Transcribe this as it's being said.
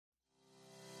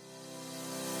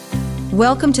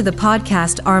Welcome to the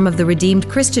podcast arm of the Redeemed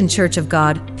Christian Church of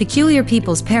God, Peculiar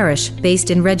People's Parish,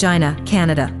 based in Regina,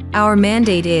 Canada. Our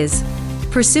mandate is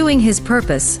pursuing His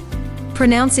purpose,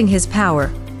 pronouncing His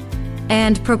power,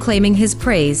 and proclaiming His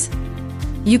praise.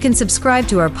 You can subscribe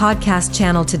to our podcast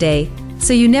channel today,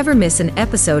 so you never miss an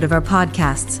episode of our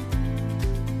podcasts.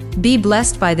 Be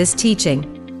blessed by this teaching.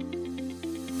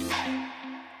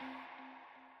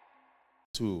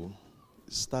 To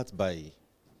start by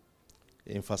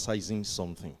emphasizing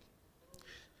something,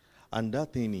 and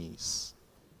that thing is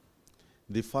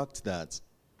the fact that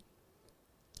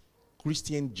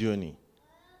Christian journey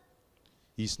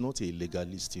is not a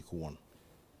legalistic one,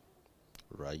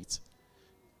 right?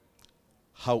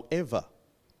 However,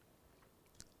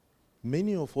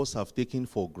 many of us have taken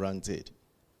for granted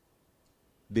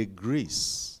the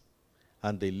grace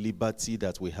and the liberty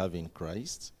that we have in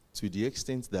Christ, to the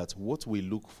extent that what we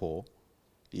look for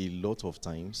a lot of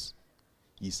times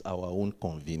is our own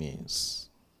convenience.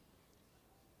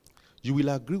 You will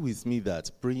agree with me that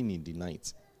praying in the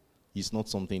night is not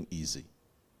something easy.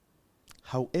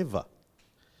 However,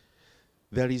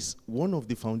 there is one of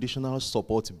the foundational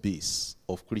support base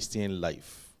of Christian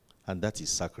life, and that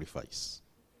is sacrifice.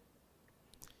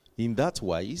 In that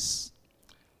wise,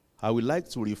 I would like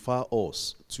to refer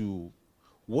us to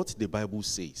what the Bible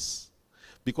says.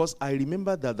 Because I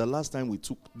remember that the last time we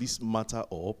took this matter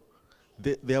up,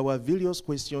 there were various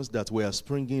questions that were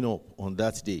springing up on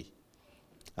that day.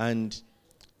 And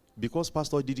because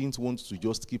Pastor didn't want to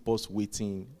just keep us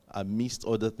waiting amidst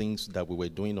other things that we were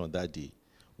doing on that day,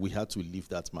 we had to leave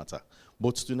that matter.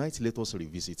 But tonight, let us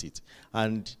revisit it.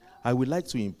 And I would like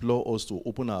to implore us to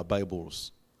open our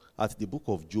Bibles at the book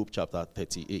of Job chapter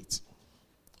 38.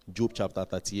 Job chapter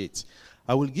 38.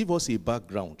 I will give us a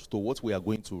background to what we are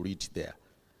going to read there.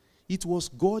 It was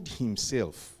God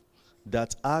Himself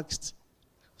that asked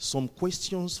some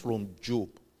questions from Job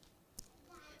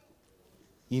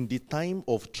in the time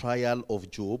of trial of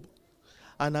Job,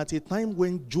 and at a time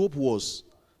when Job was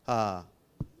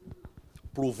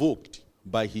provoked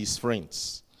by his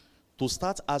friends to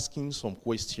start asking some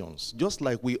questions, just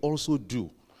like we also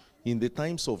do in the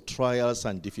times of trials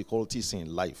and difficulties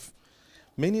in life.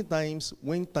 Many times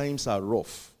when times are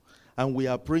rough and we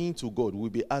are praying to God,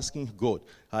 we'll be asking God,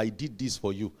 I did this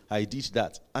for you, I did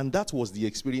that. And that was the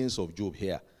experience of Job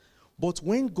here. But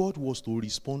when God was to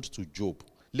respond to Job,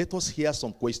 let us hear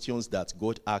some questions that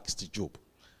God asked Job.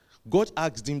 God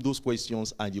asked him those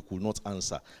questions and he could not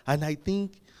answer. And I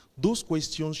think those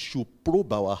questions should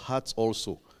probe our hearts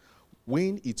also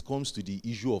when it comes to the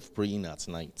issue of praying at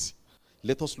night.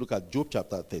 Let us look at Job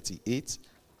chapter 38.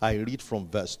 I read from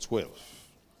verse 12.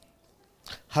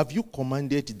 Have you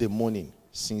commanded the morning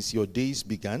since your days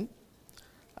began,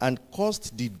 and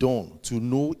caused the dawn to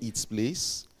know its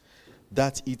place,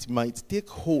 that it might take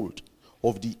hold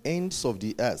of the ends of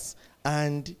the earth,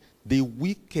 and the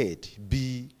wicked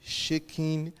be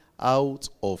shaken out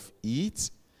of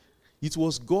it? It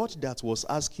was God that was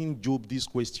asking Job this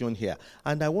question here.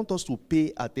 And I want us to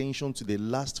pay attention to the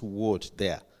last word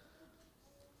there.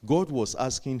 God was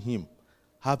asking him,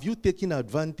 have you taken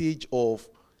advantage of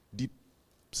the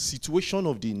situation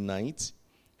of the night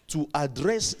to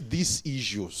address these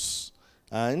issues,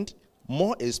 and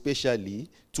more especially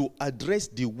to address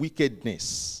the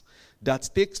wickedness that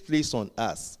takes place on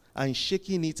us and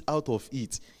shaking it out of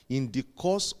it in the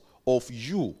course of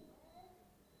you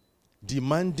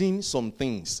demanding some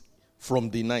things from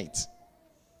the night?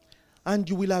 And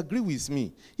you will agree with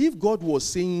me, if God was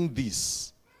saying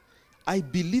this, I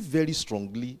believe very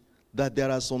strongly that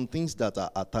there are some things that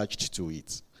are attached to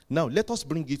it. Now, let us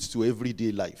bring it to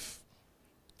everyday life.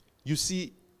 You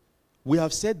see, we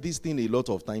have said this thing a lot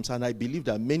of times, and I believe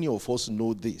that many of us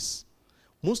know this.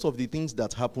 Most of the things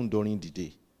that happen during the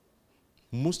day,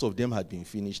 most of them had been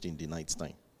finished in the night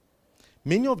time.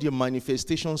 Many of the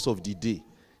manifestations of the day,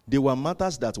 they were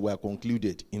matters that were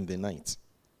concluded in the night.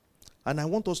 And I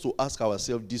want us to ask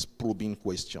ourselves this probing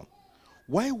question.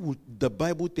 Why would the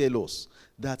Bible tell us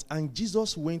that, and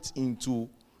Jesus went into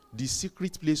the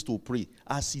secret place to pray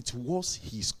as it was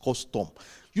his custom?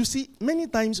 You see, many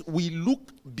times we look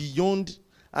beyond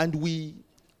and we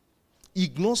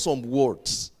ignore some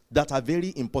words that are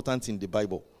very important in the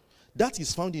Bible. That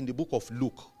is found in the book of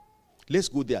Luke. Let's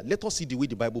go there. Let us see the way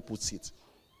the Bible puts it.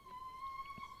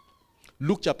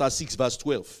 Luke chapter 6 verse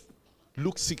 12.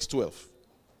 Luke 6:12.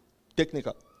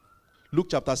 Technical. Luke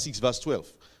chapter 6 verse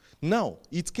 12. Now,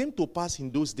 it came to pass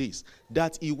in those days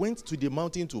that he went to the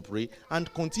mountain to pray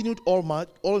and continued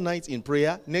all night in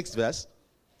prayer. Next verse.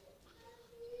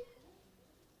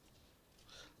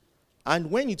 And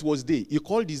when it was day, he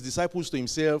called his disciples to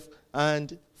himself,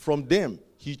 and from them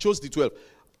he chose the 12.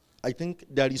 I think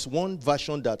there is one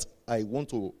version that I want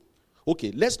to.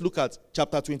 Okay, let's look at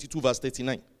chapter 22, verse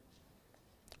 39.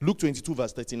 Luke 22,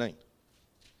 verse 39.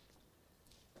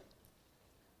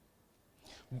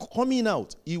 Coming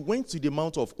out, he went to the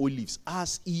Mount of Olives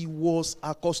as he was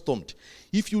accustomed.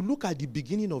 If you look at the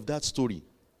beginning of that story,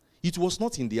 it was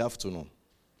not in the afternoon.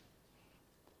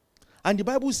 And the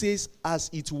Bible says, as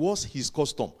it was his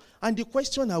custom. And the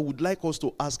question I would like us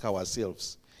to ask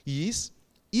ourselves is,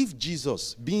 if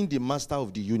Jesus, being the master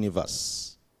of the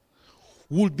universe,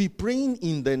 would be praying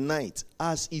in the night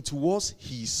as it was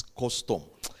his custom,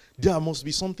 there must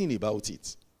be something about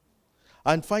it.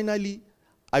 And finally,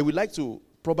 I would like to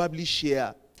probably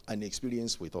share an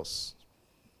experience with us.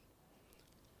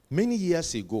 Many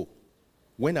years ago,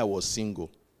 when I was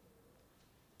single,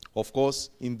 of course,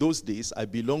 in those days, I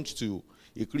belonged to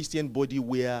a Christian body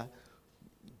where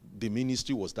the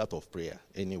ministry was that of prayer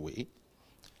anyway.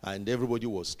 And everybody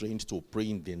was trained to pray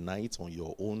in the night on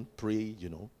your own, pray,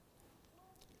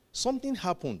 Something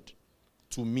happened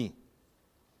to me.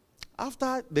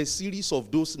 After the series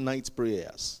of those night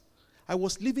prayers, I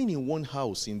was living in one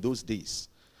house in those days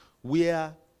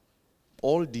where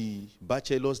all the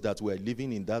bachelors that were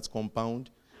living in that compound,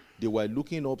 they were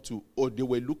looking up to, or they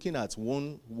were looking at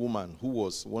one woman who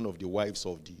was one of the wives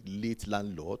of the late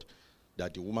landlord,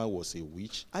 that the woman was a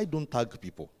witch. I don't tag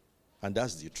people, and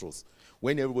that's the truth.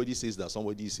 When everybody says that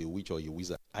somebody is a witch or a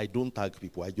wizard, I don't tag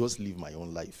people. I just live my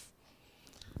own life.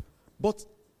 But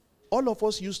all of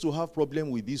us used to have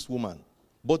problem with this woman.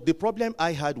 But the problem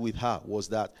I had with her was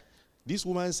that this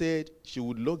woman said she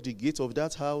would lock the gate of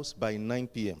that house by 9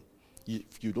 p.m.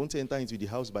 If you don't enter into the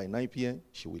house by 9 p.m.,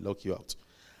 she will lock you out.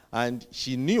 And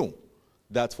she knew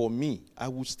that for me, I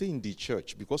would stay in the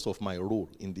church because of my role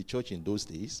in the church in those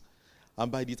days.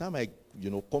 And by the time I,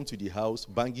 come to the house,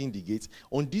 banging the gate,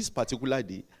 on this particular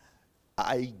day,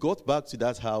 I got back to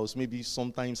that house maybe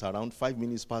sometimes around 5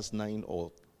 minutes past 9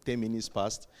 or 10 minutes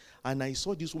past, and I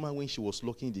saw this woman when she was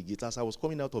locking the gate. As I was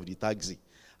coming out of the taxi,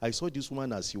 I saw this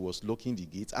woman as she was locking the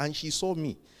gate, and she saw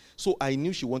me. So I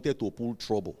knew she wanted to pull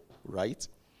trouble, right?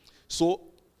 So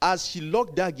as she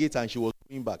locked that gate and she was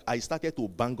going back, I started to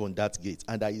bang on that gate,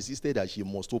 and I insisted that she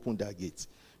must open that gate,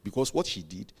 because what she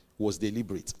did was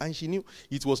deliberate. And she knew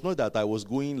it was not that I was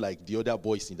going like the other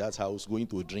boys in that house, going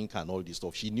to drink and all this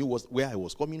stuff. She knew where I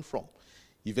was coming from.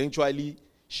 Eventually,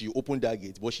 she opened that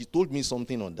gate, but she told me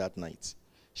something on that night.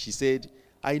 She said,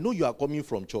 I know you are coming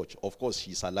from church. Of course,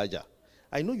 she's Elijah.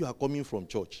 I know you are coming from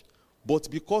church,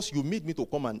 but because you made me to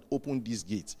come and open this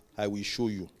gate, I will show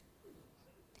you.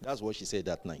 That's what she said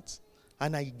that night.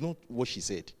 And I ignored what she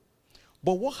said.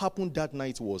 But what happened that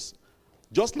night was,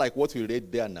 just like what we read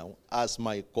there now, as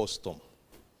my custom,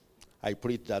 I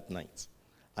prayed that night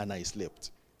and I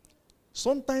slept.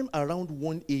 Sometime around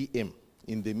 1 a.m.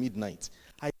 in the midnight,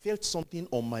 I felt something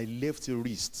on my left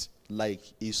wrist like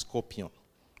a scorpion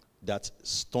that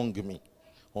stung me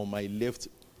on my left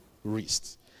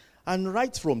wrist. And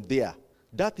right from there,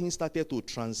 that thing started to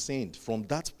transcend from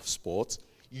that spot.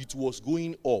 It was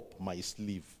going up my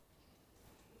sleeve.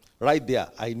 Right there,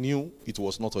 I knew it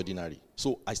was not ordinary.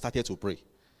 So I started to pray.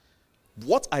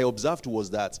 What I observed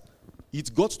was that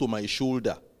it got to my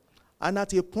shoulder. And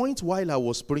at a point while I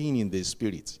was praying in the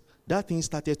spirit, that thing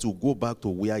started to go back to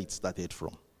where it started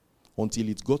from, until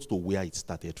it got to where it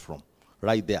started from.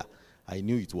 Right there, I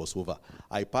knew it was over.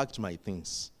 I packed my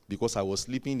things because I was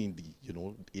sleeping in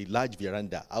the, a large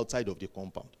veranda outside of the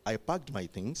compound. I packed my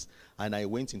things and I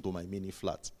went into my mini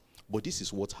flat. But this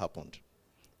is what happened.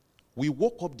 We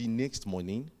woke up the next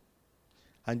morning,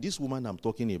 and this woman I'm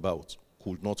talking about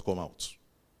could not come out.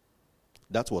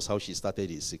 That was how she started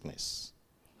his sickness.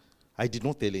 I did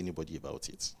not tell anybody about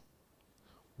it.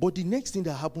 But the next thing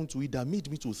that happened to it that made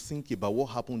me to think about what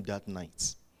happened that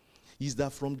night is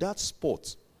that from that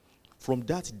spot, from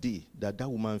that day that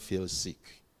woman fell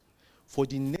sick, for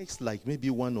the next maybe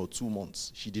 1 or 2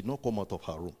 months, she did not come out of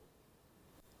her room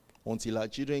until her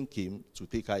children came to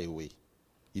take her away.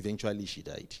 Eventually, she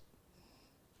died.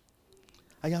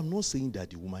 I am not saying that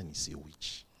the woman is a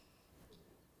witch,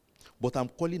 but I'm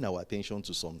calling our attention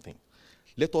to something.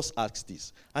 Let us ask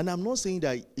this. And I'm not saying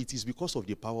that it is because of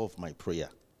the power of my prayer.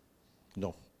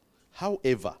 No.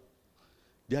 However,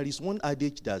 there is one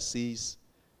adage that says,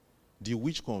 the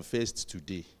witch confessed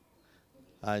today,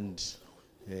 and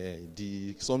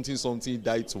the something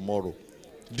died tomorrow.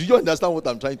 Do you understand what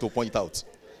I'm trying to point out?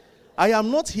 I am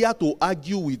not here to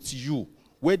argue with you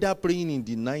whether praying in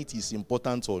the night is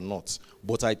important or not,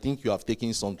 but I think you have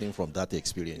taken something from that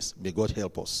experience. May God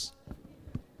help us.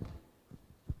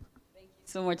 Thank you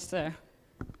so much, sir.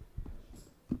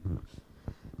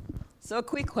 So a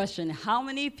quick question. How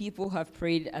many people have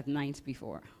prayed at night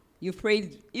before? You've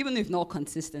prayed, even if not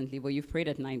consistently, but you've prayed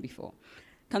at night before.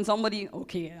 Can somebody,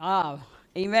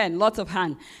 amen, lots of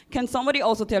hand. Can somebody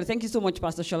also tell, thank you so much,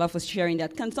 Pastor Shola, for sharing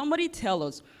that. Can somebody tell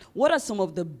us, what are some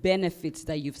of the benefits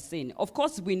that you've seen? Of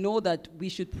course, we know that we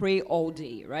should pray all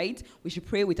day, right? We should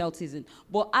pray without ceasing.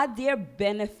 But are there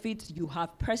benefits you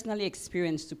have personally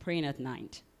experienced to praying at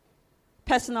night?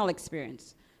 Personal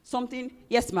experience. Something,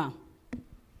 yes, ma'am.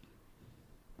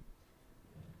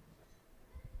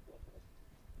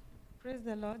 Praise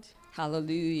the Lord.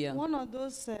 Hallelujah. One of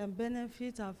those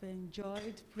benefits I've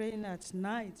enjoyed praying at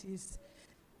night is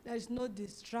there's no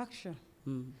distraction.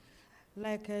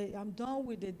 Like I'm done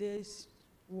with the day's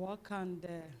work and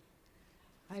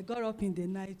I got up in the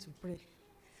night to pray.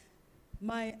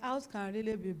 My house can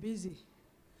really be busy,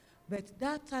 but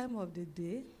that time of the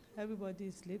day, everybody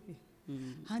is sleeping.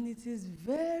 And it is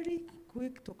very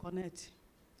quick to connect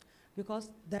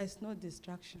because there is no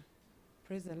distraction.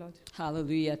 Praise the Lord.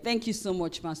 Hallelujah. Thank you so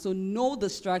much, ma. So no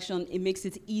distraction. It makes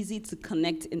it easy to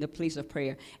connect in the place of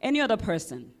prayer. Any other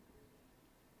person?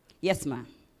 Yes, ma'am.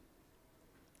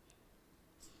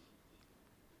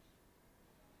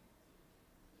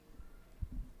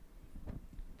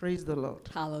 Praise the Lord.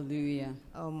 Hallelujah.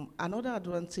 Another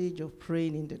advantage of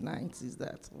praying in the night is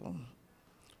that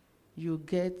you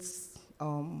get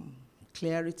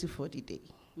clarity for the day.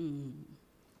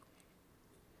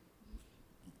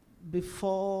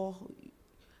 Before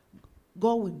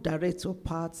God will direct your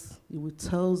paths, He will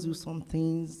tell you some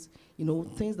things,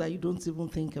 things that you don't even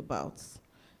think about.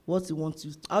 What He wants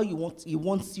you, He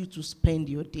wants you to spend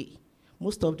your day.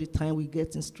 Most of the time, we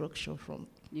get instruction from.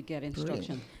 You get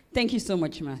instruction. Thank you so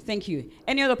much, ma. Thank you.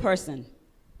 Any other person?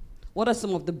 What are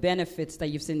some of the benefits that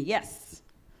you've seen? Yes.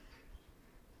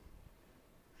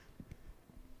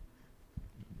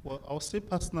 Well, I'll say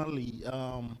personally,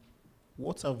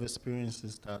 what I've experienced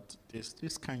is that there's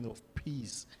this kind of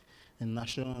peace and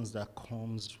assurance that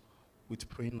comes with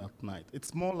praying at night.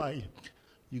 It's more like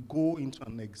you go into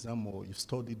an exam or you've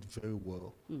studied very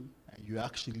well, and you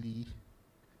actually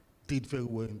did very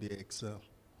well in the exam.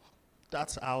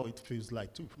 That's how it feels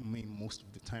like to me most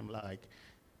of the time. Like,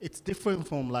 it's different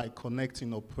from like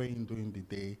connecting or praying during the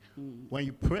day. When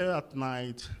you pray at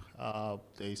night,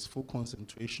 there is full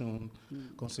concentration,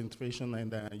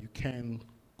 and you can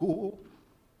go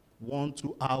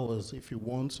 1-2 hours if you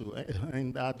want to.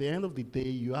 And at the end of the day,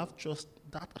 you have just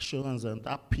that assurance and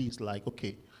that peace, like,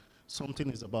 okay,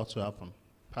 something is about to happen.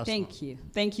 Thank you.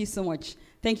 Thank you so much.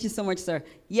 Thank you so much, sir.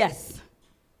 Yes.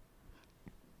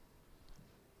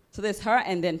 So there's her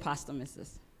and then Pastor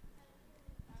Mrs.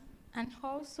 And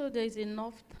also there's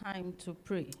enough time to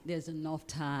pray. There's enough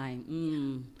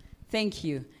time. Thank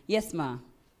you. Yes, ma.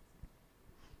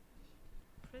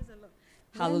 Praise the Lord.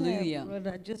 Hallelujah. When,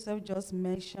 Brother Joseph just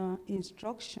mentioned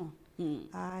instruction.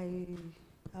 I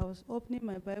was opening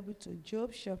my Bible to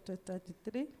Job chapter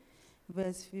 33,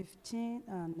 verse 15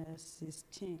 and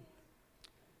 16.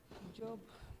 Job,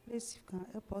 please, you can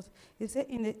help us. He said,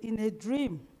 in a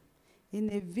dream, in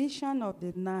a vision of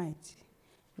the night,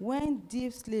 when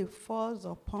deep sleep falls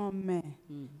upon men,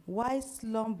 while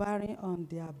slumbering on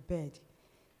their bed,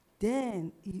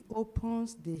 then he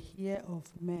opens the ear of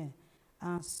men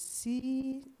and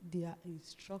see their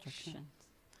instructions.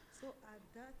 So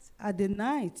at the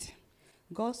night,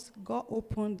 God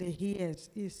opened the ears.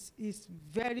 It's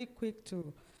very quick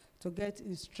to get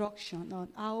instruction on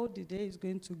how the day is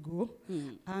going to go.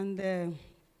 And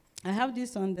I have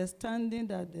this understanding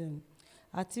that the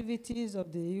activities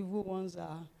of the evil ones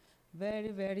are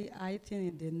very, very heightened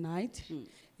in the night.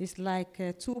 It's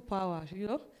like two powers,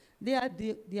 They are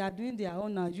doing their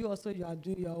own, and you are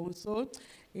doing your own. So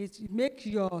it makes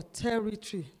your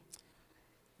territory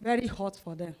very hot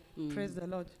for them. Praise the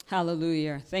Lord.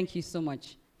 Hallelujah. Thank you so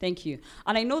much. Thank you.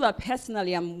 And I know that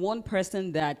personally, I'm one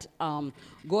person that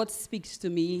God speaks to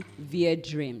me via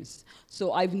dreams.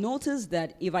 So I've noticed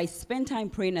that if I spend time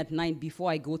praying at night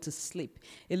before I go to sleep,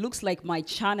 it looks like my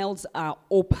channels are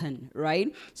open,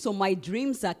 right? So my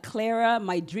dreams are clearer.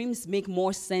 My dreams make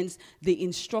more sense. The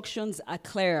instructions are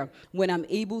clearer when I'm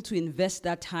able to invest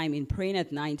that time in praying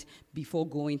at night before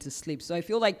going to sleep. So I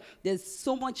feel like there's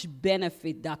so much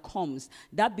benefit that comes.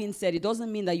 That being said, it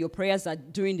doesn't mean that your prayers are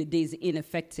during the day is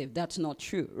ineffective. That's not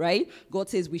true, right? God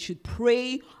says we should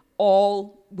pray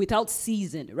all without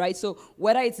season, right? So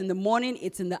whether it's in the morning,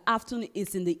 it's in the afternoon,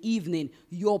 it's in the evening,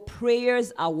 your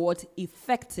prayers are what?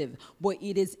 Effective. But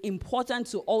it is important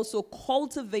to also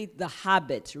cultivate the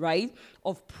habit, right,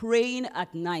 of praying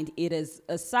at night. It is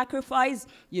a sacrifice,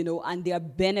 and there are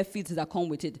benefits that come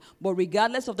with it. But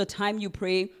regardless of the time you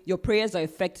pray, your prayers are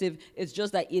effective. It's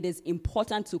just that it is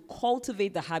important to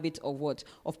cultivate the habit of what?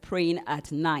 Of praying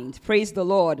at night. Praise the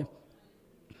Lord.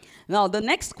 Now, the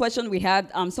next question we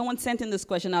had, someone sent in this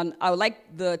question, and I would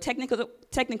like the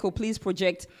technical please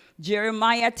project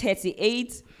Jeremiah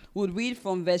 38. We'll read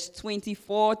from verse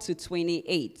 24 to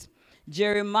 28.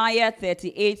 Jeremiah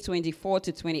 38, 24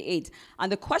 to 28.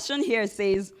 And the question here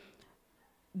says,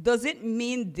 does it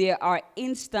mean there are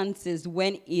instances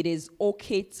when it is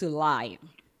okay to lie?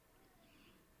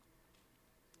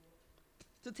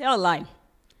 To tell a lie.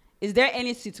 Is there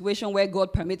any situation where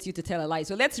God permits you to tell a lie?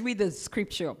 So let's read the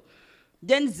scripture.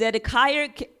 Then Zedekiah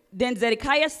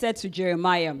said to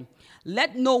Jeremiah,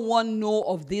 let no one know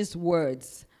of these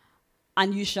words,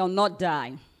 and you shall not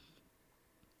die.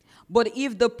 But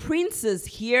if the princes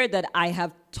hear that I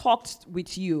have talked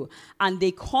with you, and they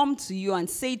come to you and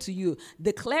say to you,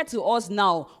 declare to us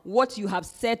now what you have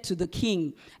said to the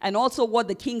king, and also what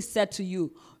the king said to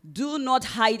you. Do not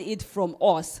hide it from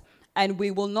us, and we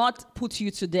will not put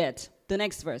you to death. The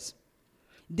next verse.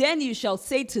 Then you shall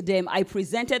say to them, I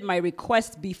presented my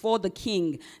request before the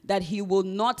king that he will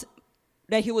not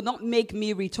make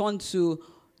me return to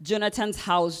Jonathan's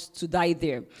house to die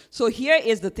there. So here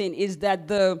is the thing, is that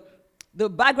the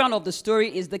background of the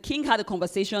story is the king had a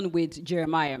conversation with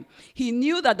Jeremiah. He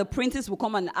knew that the princes would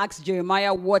come and ask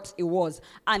Jeremiah what it was,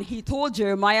 and he told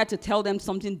Jeremiah to tell them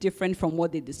something different from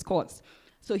what they discussed.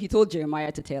 So he told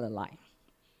Jeremiah to tell a lie.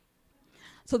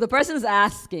 So the person is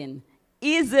asking,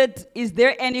 is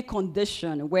there any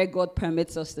condition where God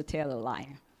permits us to tell a lie?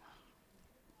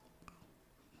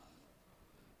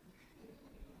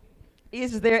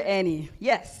 Is there any?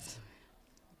 Yes.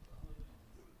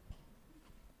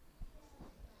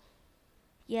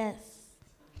 Yes.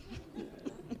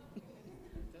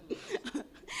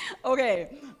 Okay.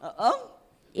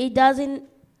 It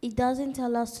doesn't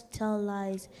tell us to tell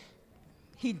lies.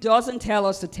 He doesn't tell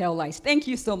us to tell lies. Thank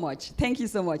you so much. Thank you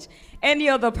so much. Any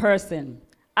other person?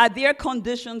 Are there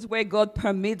conditions where God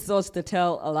permits us to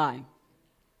tell a lie?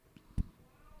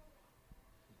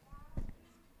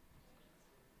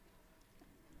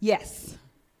 Yes.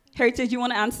 Heritage, you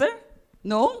want to answer?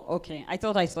 No? Okay. I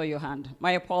thought I saw your hand.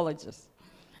 My apologies.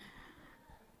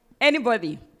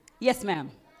 Anybody? Yes, ma'am.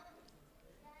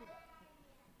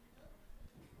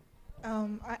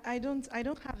 I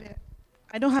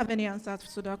don't have any answer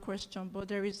to that question, but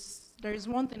there is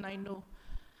one thing I know.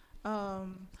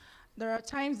 There are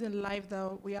times in life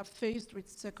that we are faced with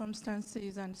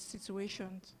circumstances and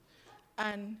situations,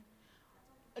 and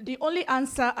the only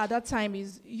answer at that time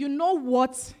is, you know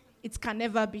what it can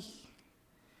never be,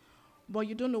 but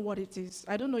you don't know what it is.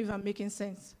 I don't know if I'm making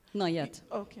sense. Not yet.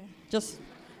 Okay. Just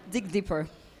dig deeper.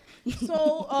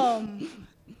 So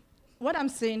what I'm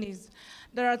saying is,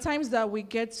 there are times that we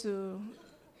get to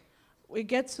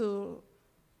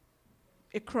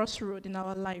a crossroad in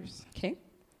our lives. Okay.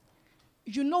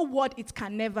 You know what it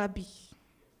can never be.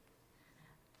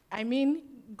 I mean,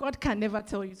 God can never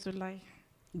tell you to lie.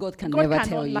 God cannot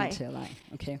tell you lie. to lie.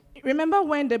 Okay. Remember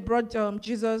when they brought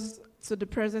Jesus to the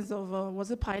presence of, was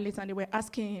it Pilate, and they were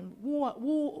asking him,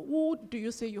 who do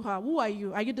you say you are? Who are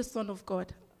you? Are you the Son of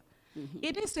God? Mm-hmm.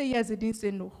 He didn't say yes, he didn't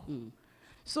say no.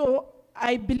 So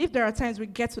I believe there are times we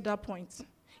get to that point.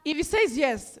 If he says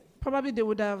yes, probably they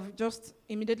would have just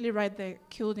immediately right there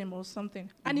killed him or something.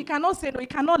 Mm-hmm. And he cannot say no, he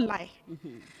cannot lie.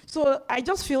 Mm-hmm. So I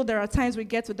just feel there are times we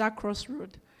get to that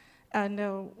crossroad. And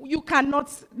you can,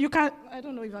 I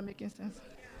don't know if I'm making sense.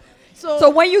 So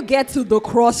when you get to the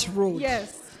crossroad,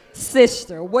 yes,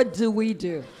 sister, what do we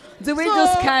do? Do we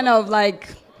just kind of like,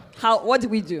 what do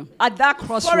we do at that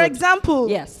crossroad? For example,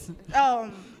 yes.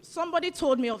 Somebody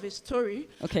told me of a story.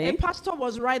 Okay. A pastor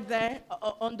was right there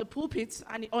on the pulpit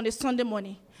and on a Sunday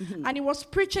morning, mm-hmm. and he was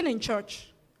preaching in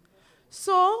church.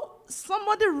 So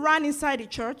somebody ran inside the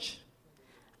church,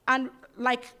 and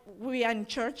like we are in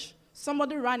church,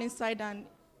 somebody ran inside and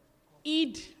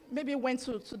maybe went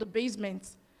to the basement.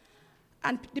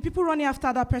 And the people running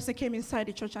after that person came inside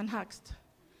the church and asked,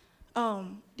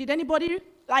 did anybody,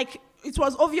 it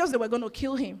was obvious they were going to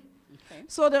kill him. Okay.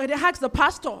 So they asked the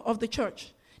pastor of the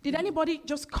church, did anybody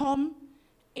just come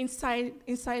inside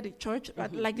the church?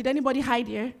 Mm-hmm. Did anybody hide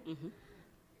here?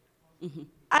 Mm-hmm. Mm-hmm.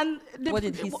 And what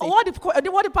did he say? What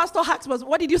the pastor asked was,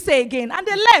 what did you say again? And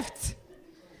they left.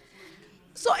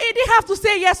 So he didn't have to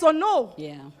say yes or no.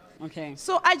 Yeah. Okay.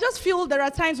 So I just feel there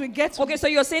are times we get to. Okay, so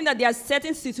you're saying that there are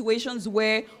certain situations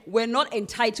where we're not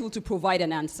entitled to provide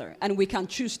an answer and we can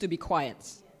choose to be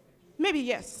quiet. Maybe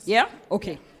yes. Yeah?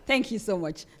 Okay. Thank you so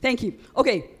much. Thank you.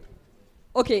 Okay.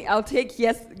 Okay, I'll take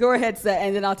yes. Go ahead, sir,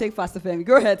 and then I'll take Pastor Femi.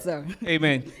 Go ahead, sir.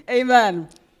 Amen. Amen.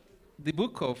 The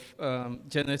book of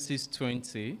Genesis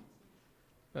 20,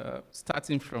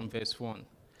 starting from verse 1.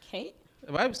 Okay.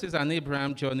 The Bible says, and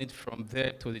Abraham journeyed from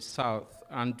there to the south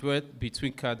and dwelt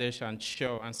between Kadesh and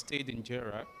Shur and stayed in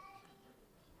Gerar.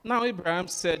 Now Abraham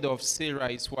said of Sarah,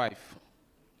 his wife,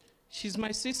 she's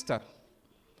my sister.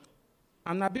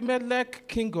 And Abimelech,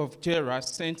 king of Gerar,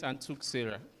 sent and took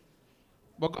Sarah.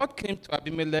 But God came to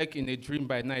Abimelech in a dream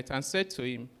by night and said to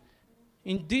him,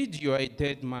 indeed you are a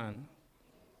dead man,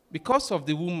 because of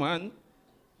the woman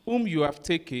whom you have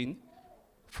taken,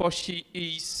 for she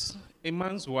is a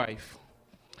man's wife.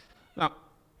 Now,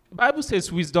 the Bible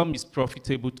says wisdom is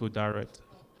profitable to direct.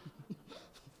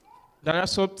 There are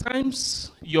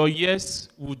sometimes your yes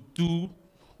would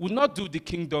not do the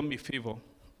kingdom a favor.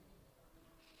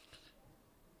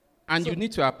 And you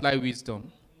need to apply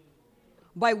wisdom.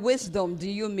 By wisdom, do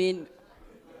you mean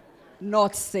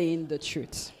not saying the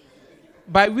truth?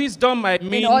 By wisdom, I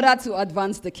mean... in order to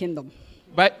advance the kingdom.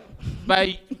 By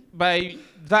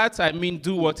that, I mean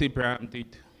do what Abraham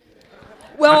did.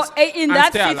 Well, in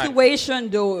that stay alive. situation,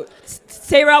 though,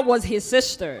 Sarah was his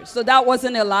sister, so that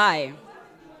wasn't a lie.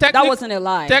 That wasn't a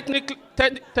lie.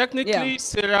 Technically, Yeah.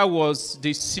 Sarah was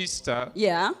the sister,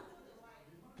 Yeah.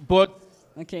 but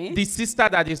Okay. the sister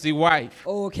that is the wife.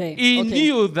 Okay. He okay.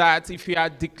 knew that if he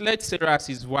had declared Sarah as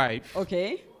his wife,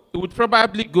 Okay. he would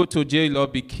probably go to jail or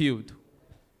be killed.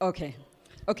 Okay.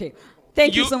 Okay.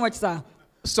 Thank you so much, sir.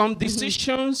 Some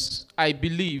decisions, I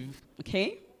believe,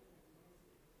 Okay.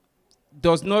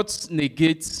 does not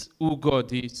negate who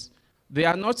God is. They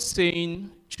are not saying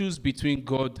choose between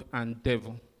God and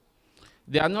devil.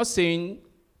 They are not saying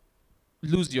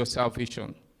lose your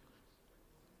salvation.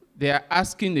 They are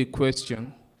asking a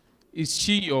question. Is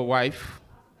she your wife?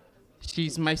 She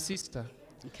is my sister.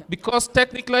 Okay. Because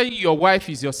technically your wife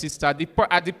is your sister. At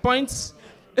the point,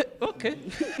 okay.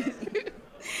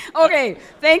 Okay.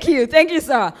 Thank you,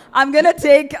 sir. I'm gonna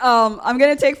take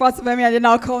Pastor Femi and then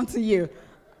I'll come to you.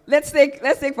 Let's take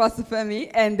Pastor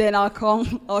Femi and then I'll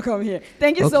come here.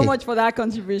 Thank you so Okay. much for that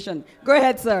contribution. Go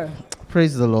ahead, sir.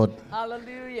 Praise the Lord.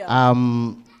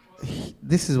 Hallelujah.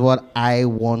 This is what I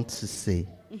want to say.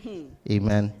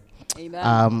 Amen.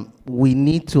 Amen. We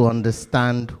need to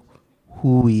understand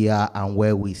who we are and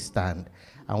where we stand.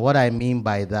 And what I mean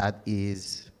by that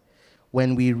is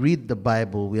when we read the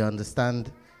Bible, we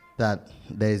understand that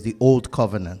there's the old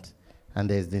covenant and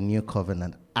there's the new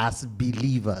covenant. As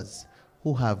believers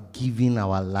who have given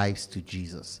our lives to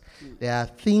Jesus, there are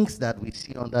things that we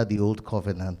see under the old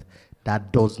covenant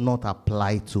that does not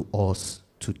apply to us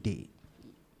today.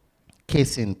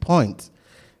 Case in point,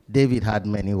 David had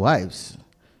many wives.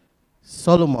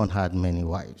 Solomon had many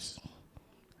wives.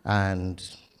 And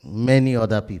many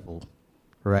other people,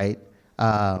 right?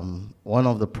 One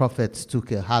of the prophets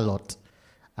took a harlot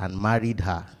and married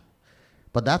her.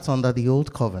 But that's under the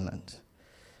old covenant.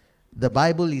 The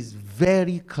Bible is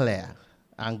very clear,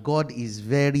 and God is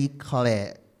very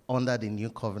clear under the new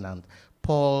covenant.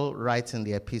 Paul writes in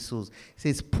the epistles, he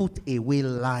says, put away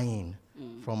lying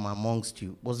from amongst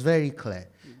you. It was very clear.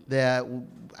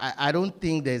 I don't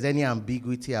think there's any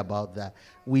ambiguity about that.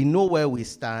 We know where we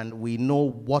stand. We know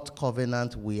what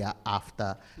covenant we are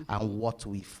after and what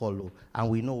we follow. And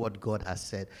we know what God has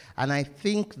said. And I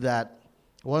think that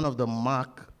one of the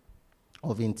mark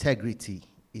of integrity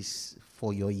is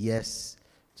for your yes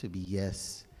to be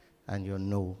yes and your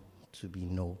no to be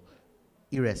no,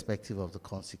 irrespective of the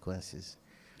consequences.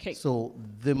 Okay. So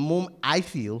the moment I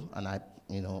feel, and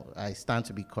I stand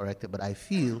to be corrected, but I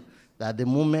feel that the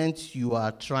moment you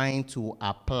are trying to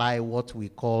apply what we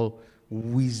call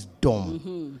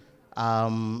wisdom,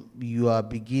 you are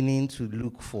beginning to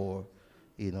look for,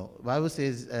 the Bible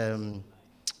says,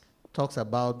 talks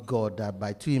about God that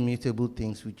by two immutable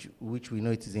things which we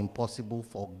know it is impossible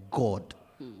for God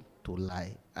to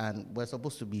lie. And we're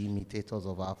supposed to be imitators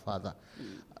of our Father.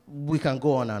 We can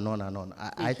go on and on and on.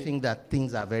 I think that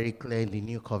things are very clear in the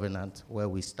new covenant where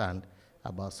we stand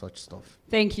about such stuff.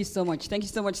 Thank you so much. Thank you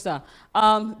so much, sir.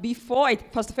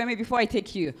 Pastor Femi, before I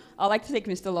take you, I'd like to take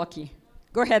Mr. Lucky.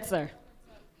 Go ahead, sir.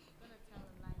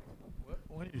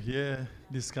 When you hear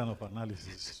this kind of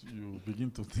analysis, you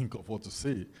begin to think of what to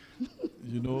say.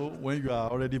 When you are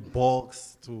already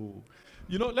boxed to,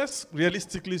 let's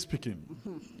realistically speaking,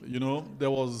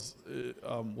 there was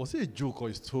it a joke or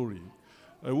a story?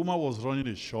 A woman was running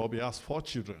a shop. He has 4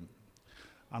 children.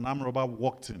 an armed robber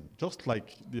walked in, just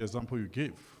like the example you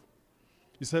gave.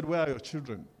 He said, where are your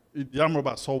children? The armed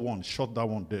robber saw one, shot that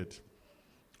one dead.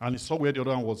 And he saw where the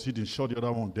other one was hidden, shot the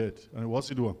other one dead. And what's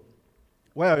he doing?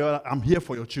 Where are your other? I'm here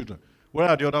for your children. Where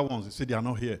are the other ones? He said, they are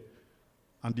not here.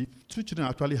 And the two children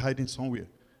are actually hiding somewhere.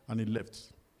 And he left.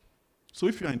 So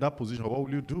if you are in that position, what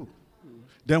will you do?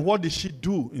 Then what did she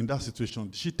do in that situation?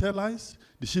 Did she tell lies?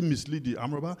 Did she mislead the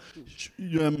armed robber?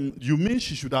 You mean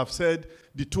she should have said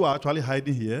the two are actually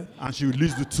hiding here and she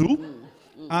released the two?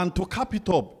 And to cap it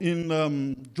up, in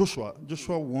Joshua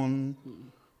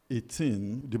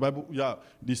 1:18, the Bible,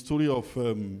 the story of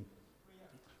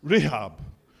Rahab,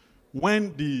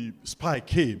 when the spy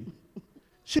came,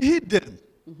 she hid them.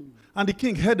 And the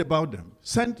king heard about them,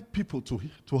 sent people to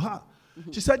her.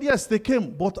 She said, yes, they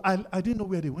came, but I didn't know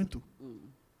where they went to.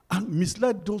 And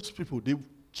misled those people. They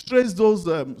traced those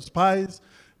spies.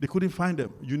 They couldn't find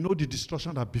them. You know the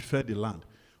destruction that befell the land.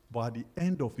 But at the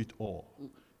end of it all,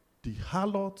 the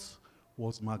harlot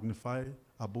was magnified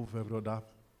above every other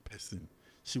person.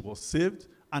 She was saved,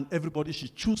 and everybody she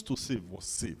chose to save was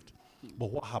saved.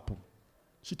 But what happened?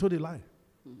 She told a lie.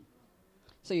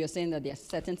 So you're saying that there are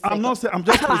certain... I'm not saying, I'm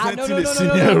just presenting a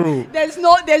scenario. There's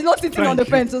no sitting on the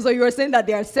fence. So you're saying that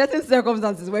there are certain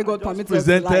circumstances where God permits us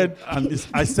to lie. Presented, and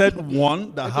I said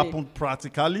one that happened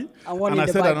practically, and I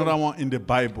said another one in the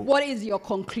Bible. What is your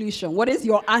conclusion? What is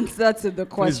your answer to the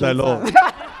question? Praise the Lord.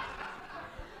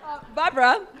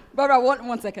 Barbara,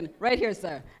 one second. Right here,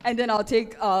 sir. And then I'll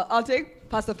take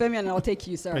Pastor Femi and I'll take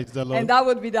you, sir. Praise the Lord. And that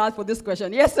would be that for this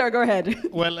question. Yes, sir, go ahead.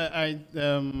 Well,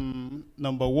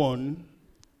 number one,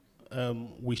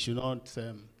 we should not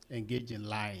engage in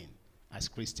lying as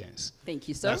Christians. Thank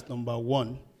you, sir. That's number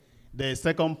one. The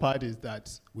second part is that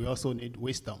we also need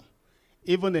wisdom.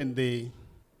 Even in the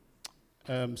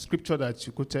scripture that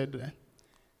you quoted,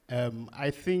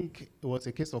 I think it was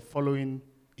a case of following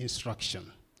instruction.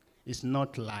 It's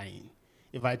not lying.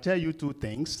 If I tell you two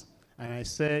things, and I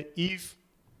say, if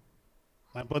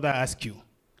my brother asks you,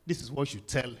 this is what you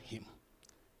tell him,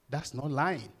 that's not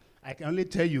lying. I can only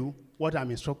tell you what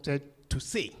I'm instructed to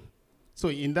say. So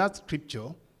in that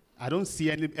scripture, I don't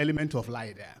see any element of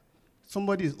lie there.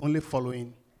 Somebody is only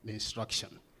following the instruction.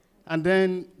 And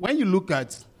then when you look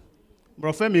at,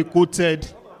 Brofemi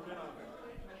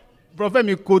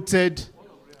quoted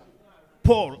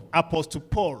Paul, Apostle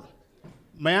Paul.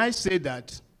 May I say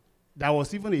that there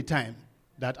was even a time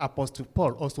that Apostle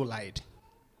Paul also lied.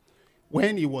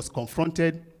 When he was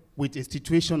confronted with a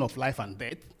situation of life and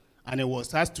death, and he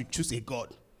was asked to choose a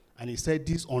God. And he said,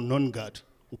 this unknown God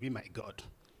will be my God.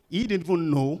 He didn't even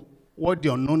know what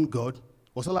the unknown God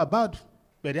was all about.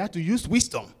 But he had to use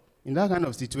wisdom in that kind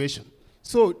of situation.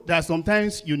 So that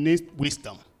sometimes you need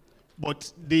wisdom.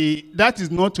 But that is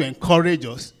not to encourage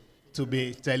us to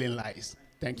be telling lies.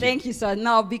 Thank you. Thank you, sir.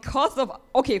 Now, because of...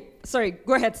 Okay, sorry.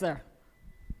 Go ahead, sir.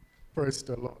 Praise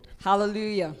the Lord.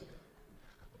 Hallelujah.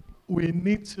 We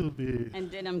need to be... And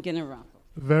then I'm going to wrap up.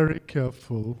 Very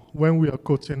careful when we are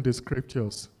quoting the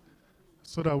scriptures,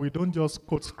 so that we don't just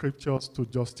quote scriptures to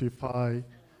justify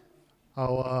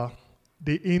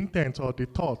the intent or the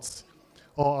thoughts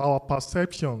or our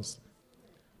perceptions.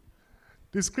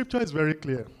 The scripture is very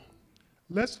clear.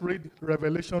 Let's read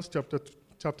Revelation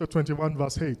chapter 21,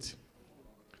 verse 8.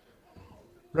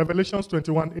 Revelations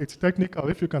 21:8. Technical,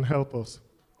 if you can help us.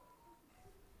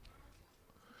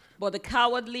 But the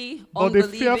cowardly, but the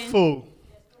unbelieving... fearful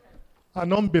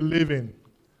and unbelieving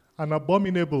and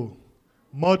abominable,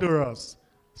 murderers,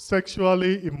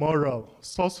 sexually immoral,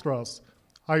 sorcerers,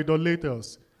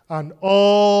 idolaters, and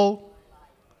all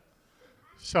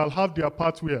shall have their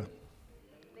part where?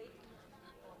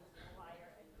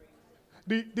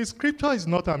 The scripture is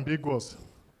not ambiguous.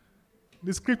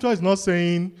 The scripture is not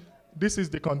saying this is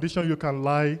the condition you can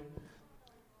lie.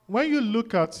 When you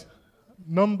look at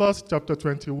Numbers chapter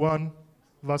 21,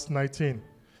 verse 19,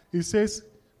 it says,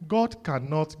 God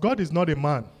is not a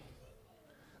man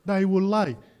that he will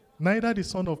lie, neither the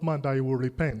Son of Man that he will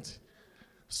repent.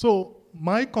 So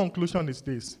my conclusion is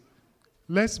this.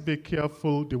 Let's be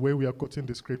careful the way we are quoting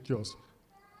the scriptures.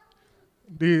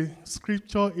 The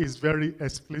scripture is very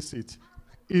explicit.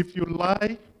 If you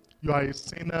lie, you are a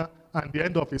sinner, and the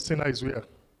end of a sinner is where?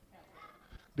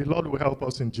 The Lord will help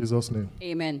us in Jesus' name.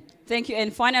 Amen. Thank you.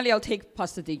 And finally, I'll take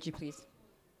Pastor Deji, please.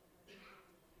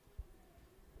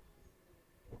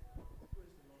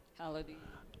 Hallelujah.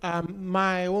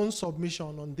 My own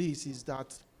submission on this is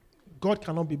that God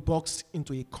cannot be boxed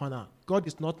into a corner. God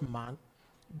is not man.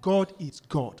 God is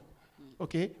God.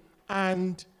 Okay?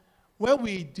 And when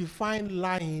we define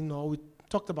lying, or we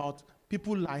talked about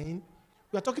people lying,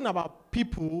 we are talking about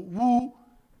people who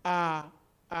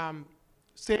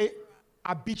say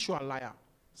habitual liar.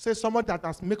 Say someone that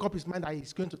has made up his mind that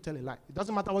he's going to tell a lie. It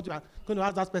doesn't matter what you are going to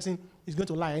ask that person, he's going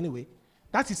to lie anyway.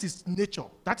 That is his nature.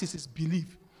 That is his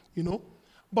belief, you know.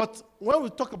 But when we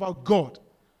talk about God,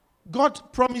 God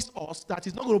promised us that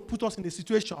he's not going to put us in a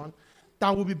situation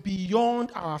that will be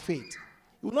beyond our faith.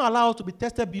 He will not allow us to be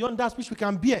tested beyond that which we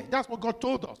can bear. That's what God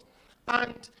told us.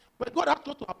 And when God asked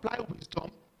us to apply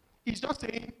wisdom, he's just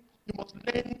saying you must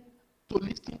learn to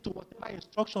listen to whatever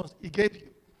instructions he gave you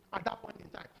at that point in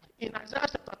time. In Isaiah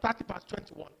chapter 30, verse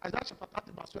 21, Isaiah chapter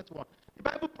 30, verse 21, the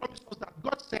Bible promised us that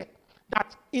God said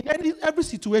that in every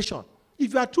situation,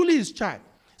 if you are truly his child,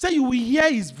 say you will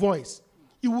hear his voice.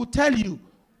 He will tell you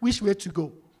which way to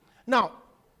go. Now,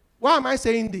 why am I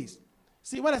saying this?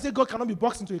 See, when I say God cannot be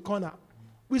boxed into a corner,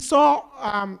 we saw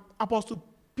Apostle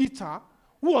Peter,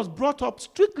 who was brought up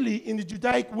strictly in the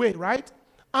Judaic way, right?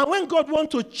 And when God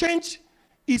wanted to change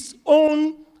his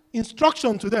own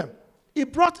instruction to them, he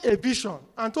brought a vision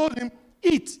and told him,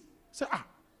 eat. Say,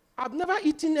 I've never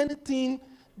eaten anything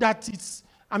that is,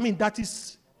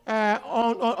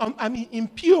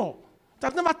 impure.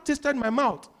 That's never tasted my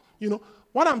mouth. You know,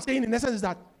 what I'm saying in essence is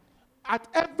that at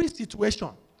every situation,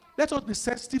 let us be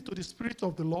sensitive to the Spirit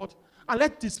of the Lord and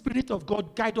let the Spirit of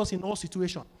God guide us in all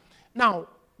situations. Now,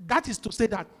 that is to say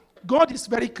that God is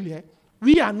very clear.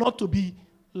 We are not to be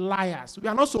liars. We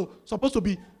are not supposed to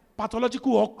be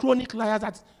pathological or chronic liars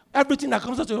that everything that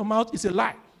comes out of your mouth is a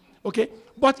lie. Okay?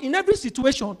 But in every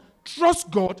situation, trust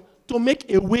God to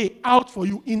make a way out for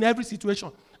you in every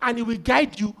situation. And he will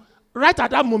guide you right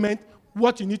at that moment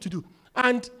what you need to do.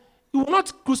 And he will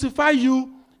not crucify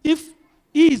you if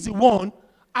he is the one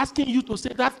asking you to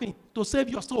say that thing, to save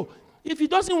your soul. If he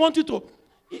doesn't want you to,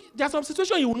 there's some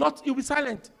situation he will be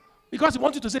silent because he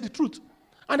wants you to say the truth.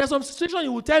 And there's some situation he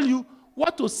will tell you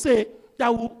what to say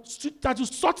that will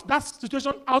sort that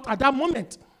situation out at that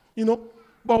moment. You know,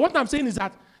 but what I'm saying is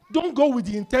that don't go with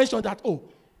the intention that,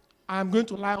 I'm going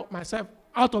to lie myself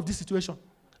out of this situation.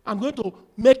 I'm going to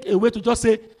make a way to just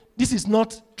say, this is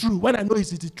not true, when I know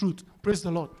it is the truth. Praise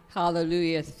the Lord.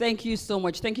 Hallelujah. Thank you so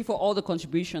much. Thank you for all the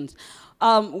contributions.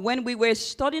 When we were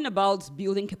studying about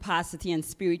building capacity and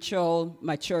spiritual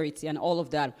maturity and all of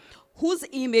that, whose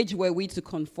image were we to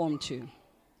conform to?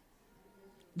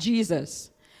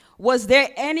 Jesus. Was there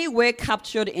anywhere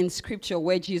captured in Scripture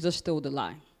where Jesus told a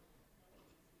lie?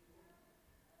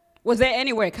 Was there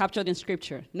anywhere captured in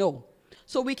Scripture? No.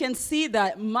 So we can see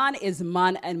that man is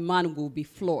man and man will be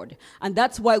flawed. And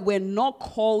that's why we're not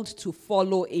called to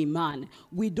follow a man.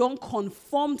 We don't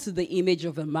conform to the image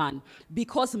of a man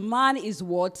because man is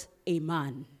what? A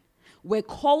man. We're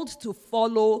called to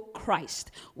follow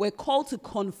Christ. We're called to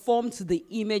conform to the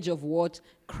image of what?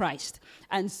 Christ.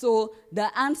 And so the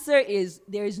answer is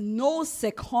there is no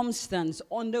circumstance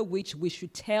under which we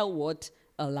should tell what?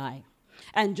 A lie.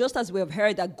 And just as we have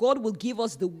heard that God will give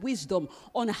us the wisdom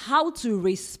on how to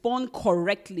respond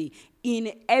correctly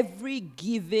in every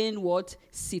given what?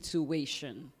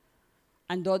 Situation.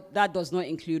 And that does not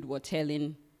include what?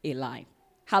 Telling a lie.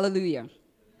 Hallelujah.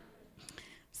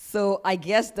 So I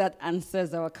guess that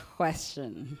answers our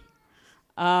question.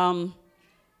 Do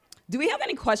we have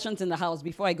any questions in the house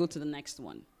before I go to the next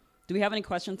one? Do we have any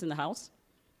questions in the house?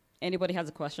 Anybody has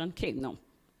a question? Okay, no.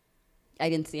 I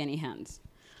didn't see any hands.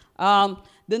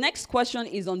 The next question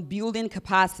is on building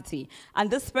capacity.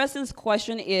 And this person's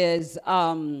question is,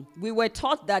 we were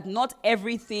taught that not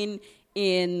everything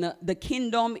in the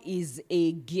kingdom is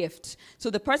a gift. So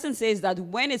the person says that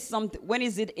when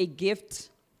is it a gift?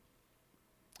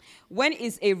 When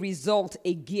is a result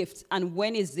a gift? And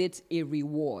when is it a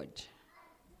reward?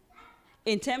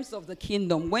 In terms of the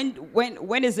kingdom,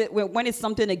 when is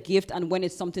something a gift and when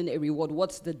is something a reward?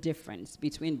 What's the difference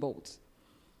between both?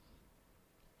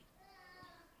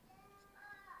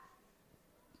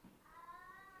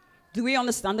 Do we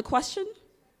understand the question?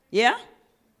 Yeah?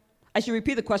 I should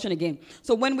repeat the question again.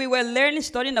 So when we were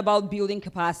studying about building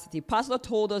capacity, Pastor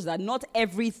told us that not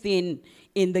everything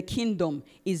in the kingdom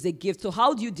is a gift. So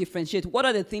how do you differentiate? What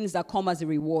are the things that come as a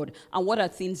reward and what are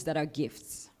things that are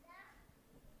gifts?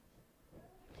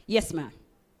 Yes, ma'am.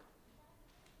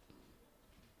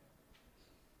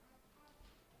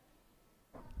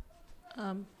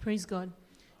 Praise God.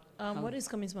 What is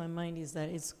coming to my mind is that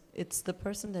it's the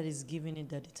person that is giving it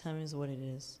that determines what it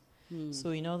is. So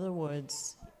in other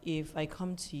words, if I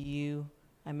come to you,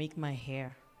 I make my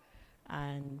hair,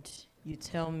 and you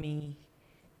tell me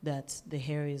that the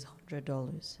hair is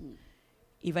 $100.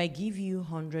 If I give you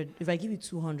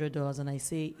 $200 and I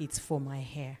say it's for my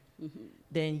hair,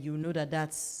 then you know that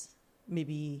that's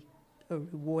maybe a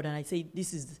reward, and I say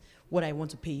this is what I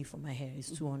want to pay you for my hair is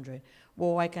 $200.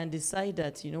 Well, I can decide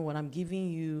that, you know what, I'm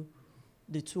giving you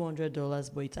the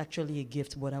 $200, but it's actually a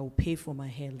gift, but I will pay for my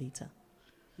hair later.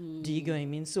 Do you get what I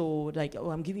mean? So, like, oh,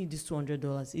 I'm giving you this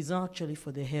 $200. It's not actually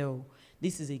for the hair.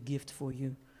 This is a gift for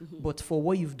you. But for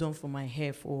what you've done for my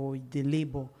hair, for the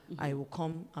labor, I will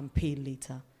come and pay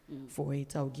later for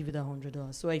it. I'll give you that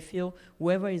 $100. So I feel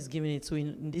whoever is giving it, so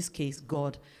in this case,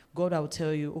 God will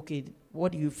tell you, okay,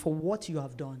 for what you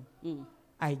have done,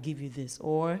 I give you this.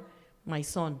 Or, my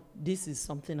son, this is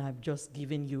something I've just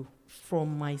given you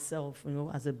from myself,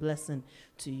 as a blessing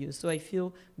to you. So I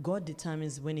feel God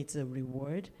determines when it's a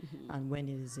reward and when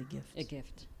it is a gift. A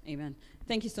gift. Amen.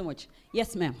 Thank you so much.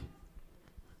 Yes, ma'am.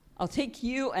 I'll take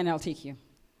you and I'll take you.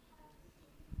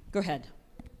 Go ahead.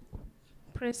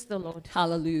 Praise the Lord.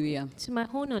 Hallelujah. To my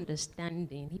own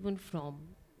understanding, even from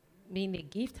being a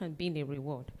gift and being a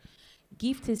reward,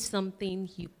 gift is something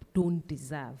you don't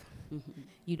deserve.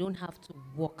 You don't have to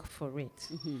work for it.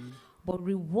 But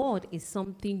reward is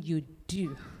something you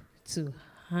do to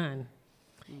earn.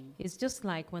 It's just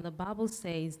like when the Bible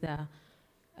says that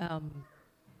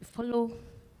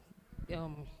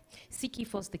seek ye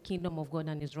first the kingdom of God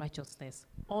and his righteousness.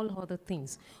 All other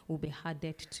things will be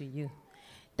added to you.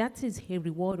 That is a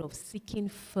reward of seeking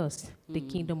first the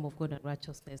kingdom of God and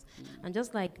righteousness. And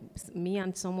just like me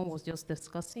and someone was just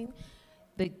discussing,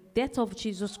 the death of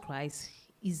Jesus Christ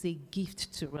is a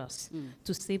gift to us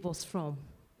to save us from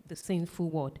the sinful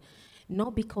world.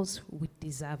 Not because we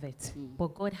deserve it,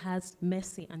 but God has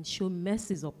mercy and show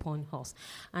mercies upon us.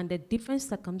 And the different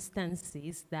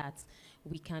circumstances that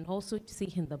we can also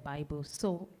see in the Bible.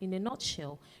 So in a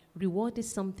nutshell, reward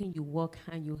is something you work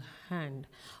and you earn,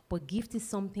 but gift is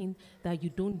something that you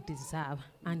don't deserve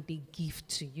and they give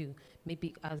to you.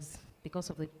 Maybe because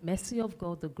of the mercy of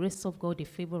God, the grace of God, the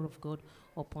favor of God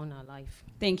upon our life.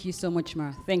 Thank you so much,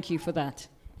 Ma. Thank you for that.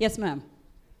 Yes, ma'am.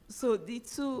 So the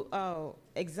two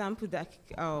example that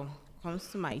comes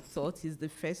to my thought is the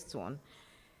first one.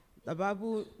 The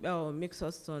Bible makes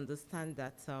us to understand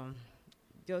that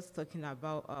just talking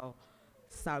about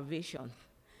salvation,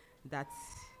 that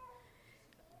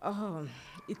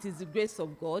it is the grace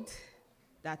of God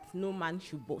that no man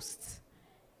should boast,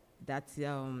 that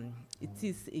it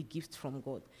is a gift from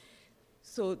God.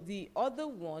 So the other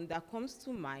one that comes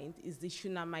to mind is the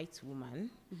Shunammite woman.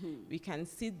 We can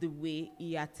see the way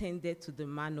he attended to the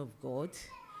man of God,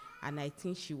 and I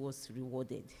think she was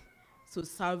rewarded. So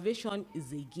salvation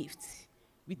is a gift.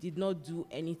 We did not do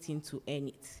anything to earn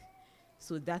it.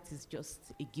 So that is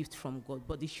just a gift from God.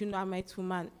 But the Shunammite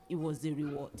woman, it was a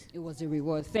reward. It was a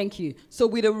reward. Thank you. So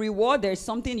with a reward, there's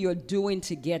something you're doing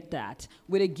to get that.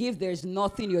 With a gift, there's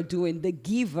nothing you're doing. The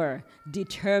giver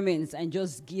determines and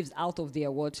just gives out of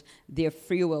their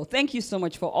free will. Thank you so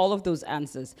much for all of those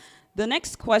answers. The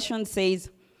next question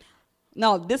says,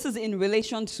 now this is in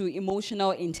relation to emotional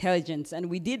intelligence. And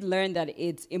we did learn that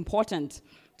it's important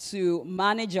to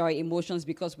manage our emotions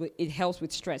because it helps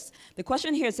with stress. The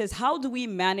question here says, how do we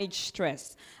manage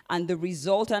stress and the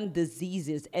resultant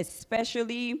diseases,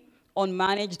 especially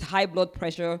unmanaged high blood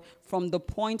pressure, from the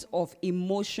point of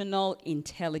emotional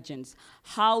intelligence?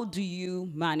 How do you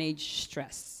manage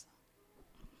stress?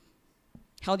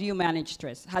 How do you manage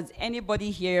stress? Has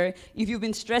anybody here, if you've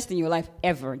been stressed in your life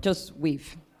ever, just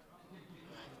wave.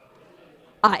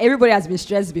 Everybody has been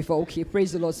stressed before. Okay,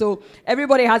 praise the Lord. So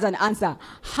everybody has an answer.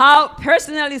 How,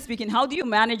 personally speaking, how do you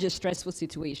manage a stressful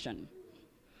situation?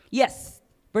 Yes,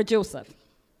 Brother Joseph.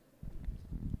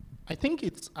 I think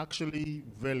it's actually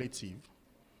relative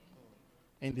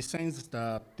in the sense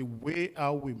that the way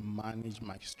how we manage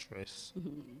my stress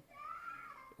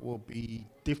will be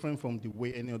different from the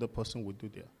way any other person would do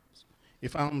theirs.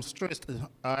 If I'm stressed,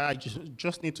 I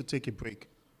just need to take a break.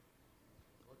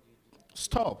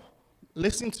 Stop.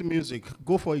 Listen to music,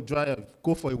 go for a drive,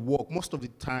 go for a walk. Most of the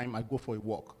time, I go for a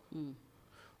walk.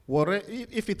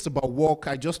 If it's about work,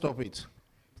 I just stop it.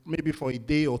 Maybe for a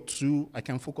day or two, I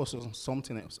can focus on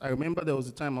something else. I remember there was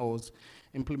a time I was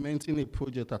implementing a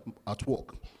project at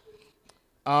work.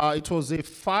 It was a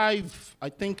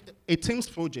team's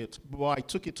project, but I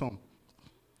took it on.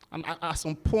 And at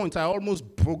some point, I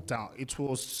almost broke down. It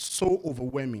was so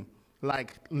overwhelming,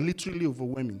 like literally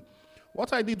overwhelming.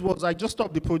 What I did was I just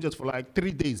stopped the project for like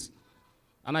 3 days,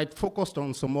 and I focused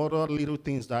on some other little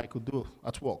things that I could do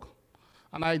at work.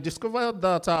 And I discovered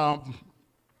that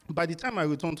by the time I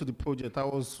returned to the project, I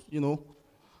was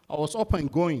up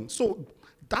and going. So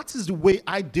that is the way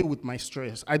I deal with my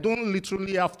stress. I don't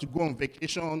literally have to go on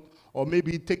vacation or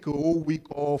maybe take a whole week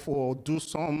off or do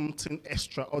something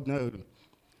extraordinary.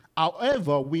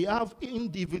 However, we have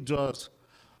individuals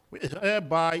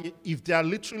whereby if they are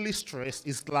literally stressed,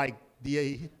 it's like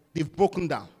they've broken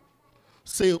down.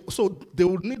 So they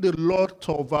would need a lot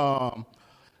of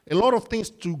a lot of things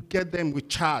to get them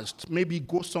recharged, maybe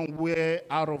go somewhere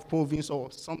out of province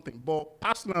or something. But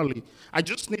personally, I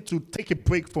just need to take a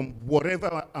break from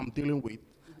whatever I'm dealing with,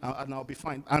 and I'll be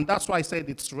fine. And that's why I said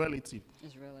it's relative.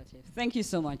 It's relative. Thank you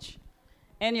so much.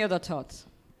 Any other thoughts?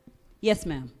 Yes,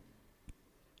 ma'am.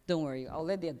 Don't worry, I'll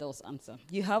let the adults answer.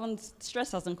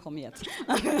 Stress hasn't come yet.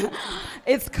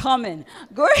 It's coming.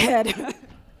 Go ahead.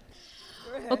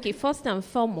 Okay, first and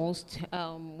foremost,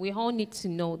 we all need to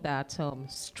know that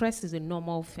stress is a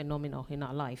normal phenomenon in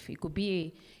our life. It could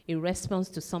be a response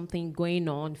to something going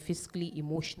on physically,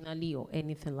 emotionally, or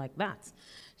anything like that.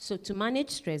 So to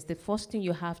manage stress, the first thing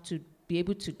you have to be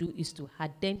able to do is to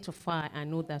identify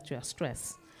and know that you are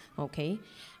stressed. Okay,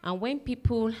 and when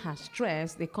people have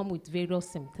stress, they come with various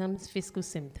symptoms, physical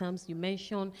symptoms. You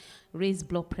mentioned raised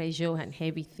blood pressure and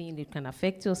everything. It can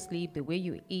affect your sleep, the way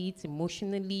you eat,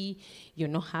 emotionally. You're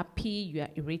not happy, you are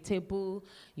irritable,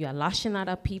 you are lashing at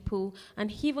other people,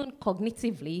 and even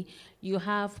cognitively, you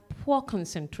have poor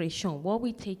concentration. What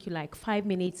will take you like 5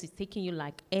 minutes is taking you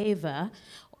like ever.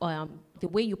 The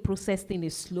way you process things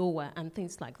is slower and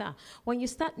things like that. When you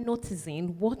start noticing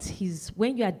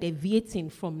when you are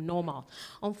deviating from normal,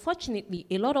 unfortunately,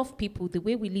 a lot of people, the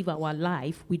way we live our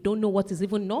life, we don't know what is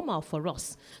even normal for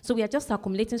us. So we are just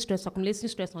accumulating stress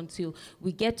until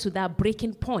we get to that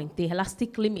breaking point, the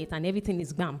elastic limit, and everything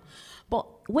is gone.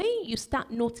 But when you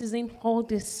start noticing all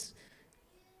these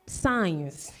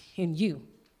signs in you,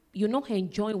 you're not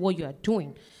enjoying what you are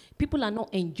doing. People are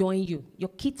not enjoying you. Your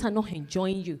kids are not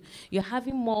enjoying you. You're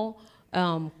having more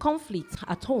conflict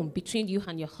at home between you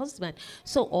and your husband,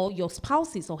 or your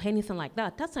spouses or anything like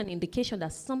that. That's an indication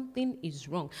that something is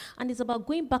wrong. And it's about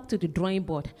going back to the drawing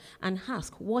board and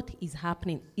ask, what is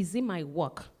happening? Is it my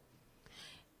work?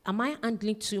 Am I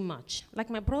handling too much?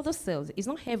 Like my brother says, it's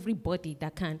not everybody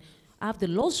that can have the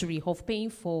luxury of paying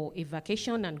for a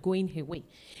vacation and going away.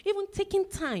 Even taking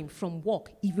time from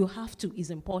work, if you have to,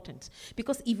 is important.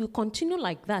 Because if you continue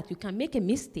like that, you can make a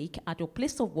mistake at your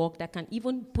place of work that can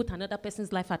even put another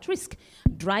person's life at risk.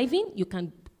 Driving, you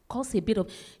can cause a bit of...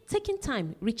 Taking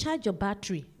time, recharge your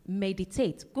battery,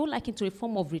 meditate, go like into a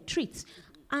form of retreat.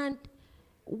 And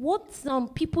what some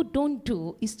people don't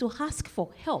do is to ask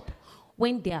for help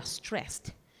when they are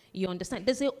stressed. You understand?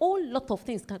 There's a whole lot of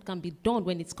things that can be done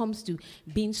when it comes to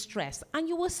being stressed. And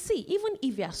you will see, even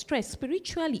if you are stressed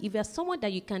spiritually, if you are someone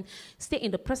that you can stay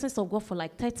in the presence of God for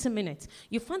like 30 minutes,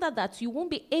 you find out that you won't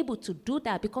be able to do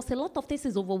that because a lot of things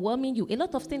is overwhelming you. A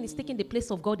lot of things is taking the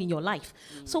place of God in your life.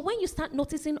 So when you start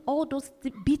noticing all those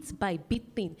bit by bit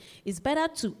things, it's better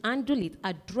to handle it,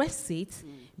 address it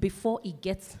before it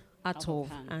gets at all.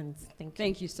 And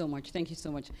thank you so much. Thank you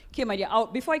so much. Okay, my dear,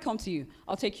 before I come to you,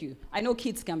 I'll take you. I know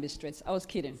kids can be stressed. I was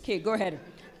kidding. Okay, go ahead.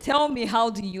 Tell me, how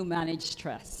do you manage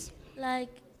stress? Like,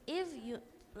 if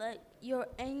you're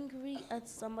angry at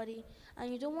somebody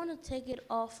and you don't want to take it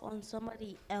off on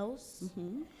somebody else,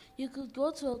 you could go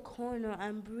to a corner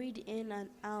and breathe in and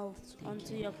out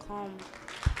until you're calm.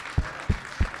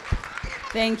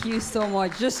 Thank you so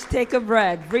much. Just take a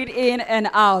breath. Breathe in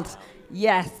and out.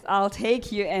 Yes, I'll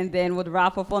take you, and then we'll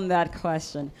wrap up on that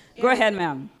question. Go ahead,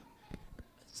 ma'am.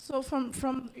 So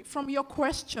from your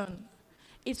question,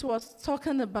 it was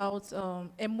talking about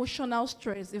emotional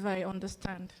stress, if I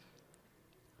understand.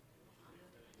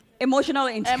 Emotional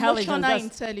intelligence. Emotional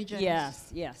intelligence.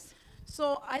 Yes, yes.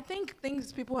 So I think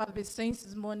things people have been saying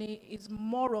this morning is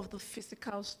more of the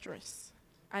physical stress.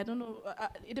 I don't know.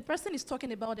 The person is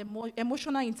talking about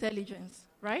emotional intelligence,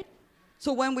 right?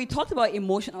 So when we talked about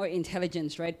emotional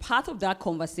intelligence, right, part of that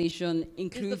conversation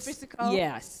includes... Is the physical?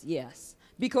 Yes, yes.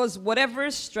 Because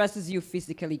whatever stresses you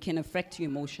physically can affect you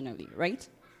emotionally, right?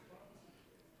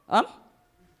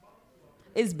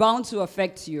 It's bound to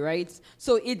affect you, right?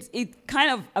 So it kind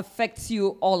of affects you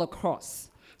all across.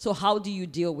 So how do you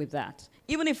deal with that?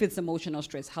 Even if it's emotional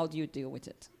stress, how do you deal with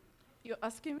it? You're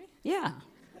asking me? Yeah.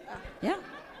 Yeah.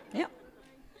 Yeah.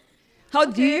 How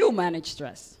do you manage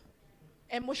stress?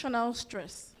 Emotional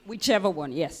stress. Whichever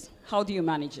one, yes. How do you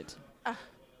manage it?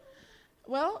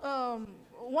 Well,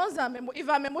 if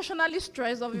I'm emotionally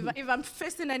stressed or if I'm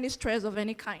facing any stress of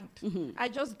any kind, I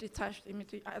just detach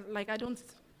immediately.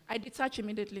 I detach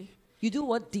immediately. You do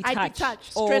what? Detach? I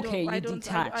detach straight okay, up. you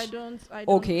detach. I don't.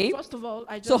 Okay. First of all,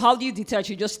 I just... So how do you detach?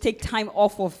 You just take time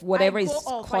off of whatever is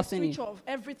causing you? I switch off.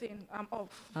 Everything, I'm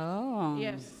off. Oh.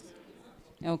 Yes.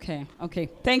 Okay, okay.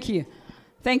 Thank you.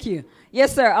 Thank you.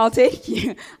 Yes, sir, I'll take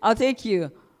you. I'll take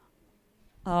you.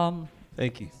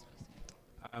 Thank you.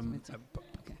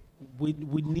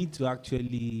 We need to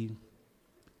actually...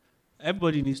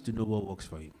 Everybody needs to know what works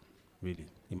for him, really,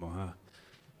 him or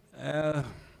her.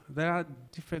 There are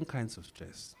different kinds of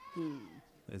stress.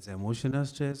 There's emotional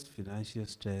stress, financial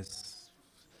stress.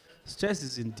 Stress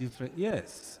is in different,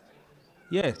 yes.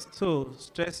 Yes, so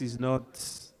stress is not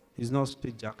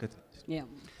straight-jacketed. Yeah.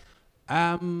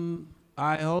 I'm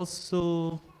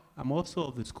also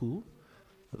of the school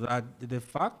that the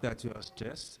fact that you are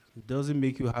stressed doesn't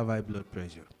make you have high blood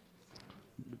pressure.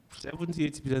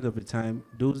 70-80% of the time,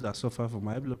 those that suffer from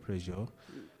high blood pressure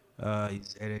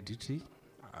is hereditary.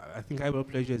 I think high blood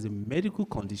pressure is a medical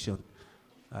condition.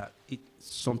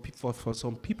 For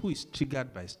some people, it's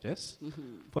triggered by stress.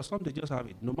 For some, they just have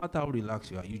it. No matter how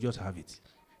relaxed you are, you just have it.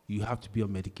 You have to be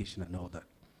on medication and all that.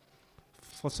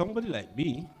 For somebody like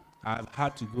me, I've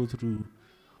had to go through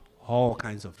all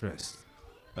kinds of stress.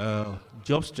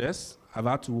 Job stress, I've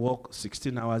had to work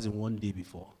 16 hours in one day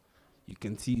before. You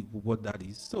can see what that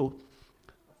is. So,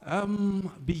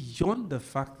 beyond the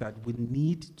fact that we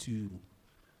need to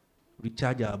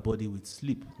recharge our body with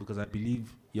sleep, because I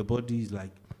believe your body is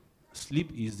like,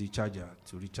 sleep is the charger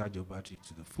to recharge your battery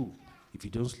to the full. If you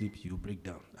don't sleep, you break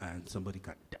down and somebody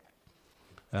can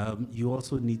die. You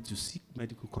also need to seek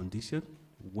medical condition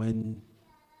when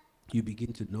you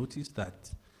begin to notice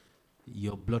that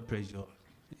your blood pressure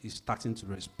is starting to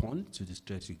respond to the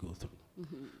stress you go through.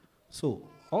 So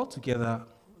altogether,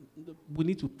 we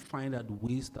need to find out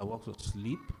ways that work for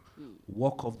sleep,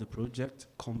 work off the project,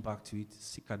 come back to it,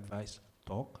 seek advice,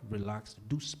 talk, relax,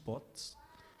 do sports.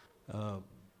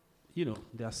 There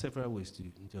are several ways to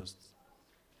just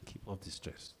keep off the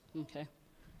stress. Okay.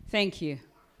 Thank you.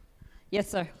 Yes,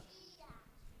 sir.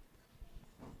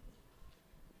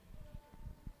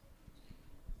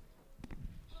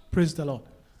 Praise the Lord.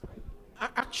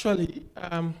 Actually,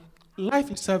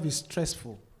 life itself is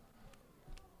stressful.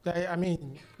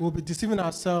 We'll be deceiving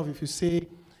ourselves if you say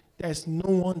there's no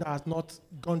one that has not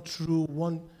gone through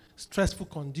one stressful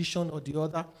condition or the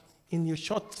other in your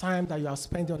short time that you are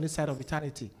spending on this side of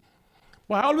eternity.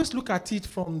 But I always look at it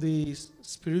from the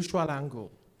spiritual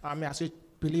angle. As a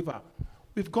believer,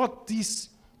 we've got this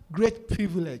great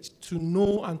privilege to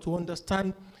know and to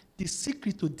understand the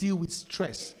secret to deal with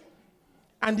stress.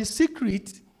 And the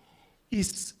secret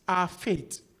is our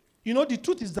faith. The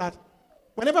truth is that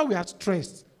whenever we are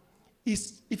stressed,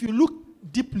 if you look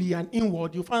deeply and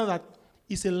inward, you find that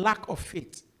it's a lack of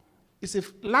faith. It's a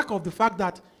lack of the fact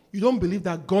that you don't believe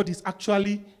that God is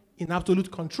actually in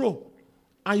absolute control.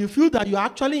 And you feel that you're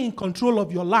actually in control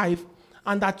of your life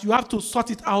and that you have to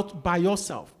sort it out by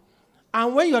yourself.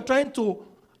 And when you're trying to,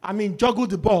 juggle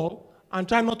the ball and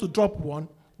try not to drop one,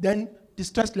 then the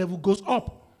stress level goes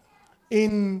up.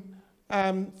 In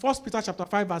 1 Peter chapter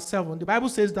 5, verse 7, the Bible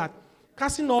says that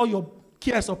casting all your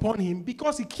cares upon him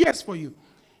because he cares for you.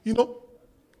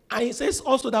 And it says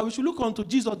also that we should look unto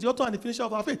Jesus, the author and the finisher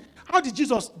of our faith. How did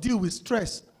Jesus deal with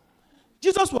stress?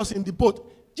 Jesus was in the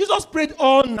boat. Jesus prayed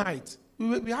all night.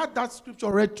 We had that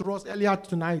scripture read to us earlier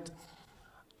tonight.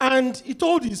 And he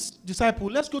told his disciple,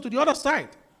 let's go to the other side.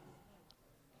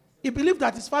 He believed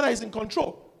that his father is in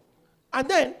control. And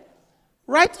then,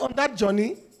 right on that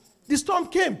journey, the storm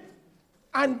came.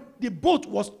 And the boat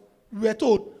was, we were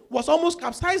told, was almost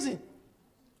capsizing.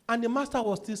 And the master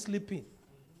was still sleeping.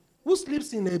 Who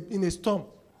sleeps in a storm?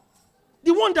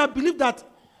 The one that believed that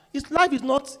his life is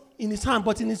not in his hand,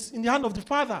 but in the hand of the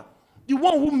Father. The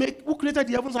one who created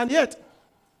the heavens and the earth.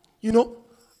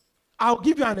 I'll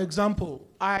give you an example.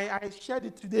 I shared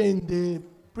it today in the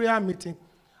prayer meeting.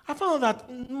 I found that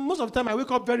most of the time I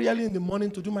wake up very early in the morning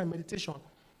to do my meditation.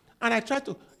 And I try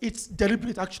to, it's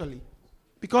deliberate actually,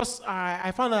 because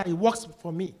I found that it works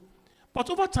for me. But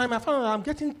over time, I found that I'm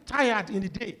getting tired in the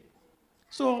day.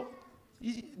 So,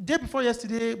 the day before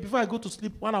yesterday, before I go to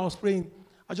sleep, when I was praying,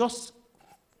 I just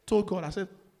told God, I said,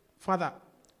 Father,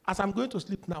 as I'm going to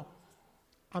sleep now,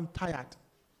 I'm tired.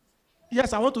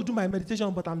 Yes, I want to do my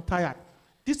meditation, but I'm tired.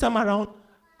 This time around,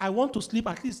 I want to sleep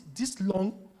at least this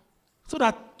long so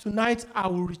that tonight I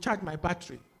will recharge my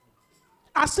battery.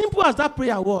 As simple as that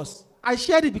prayer was, I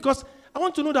shared it because I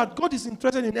want to know that God is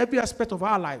interested in every aspect of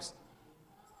our lives.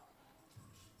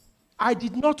 I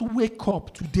did not wake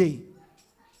up today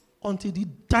until the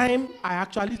time I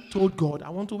actually told God I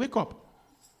want to wake up.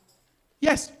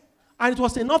 Yes, and it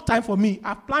was enough time for me.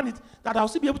 I've planned it that I'll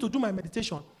still be able to do my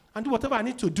meditation and do whatever I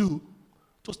need to do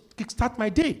to kickstart my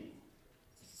day.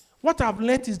 What I've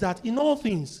learned is that in all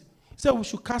things, he said we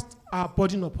should cast our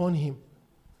burden upon him.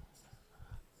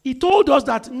 He told us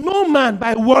that no man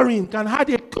by worrying can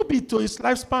add a cubit to his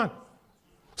lifespan.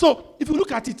 So if you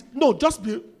look at it, no, just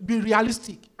be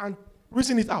realistic and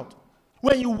reason it out.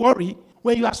 When you worry,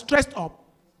 when you are stressed up,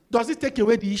 does it take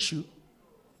away the issue?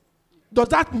 Does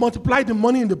that multiply the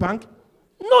money in the bank?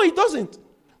 No, it doesn't.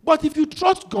 But if you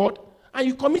trust God and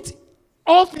you commit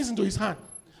all things into his hand,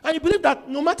 And you believe that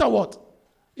no matter what,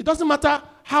 it doesn't matter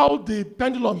how the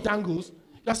pendulum dangles,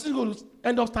 you're still going to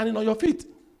end up standing on your feet.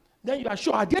 Then you are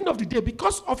sure at the end of the day,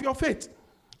 because of your faith,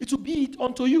 it will be it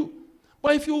unto you.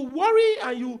 But if you worry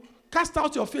and you cast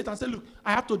out your faith and say, look,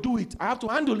 I have to do it, I have to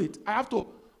handle it, I have to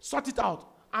sort it out,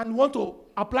 and want to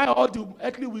apply all the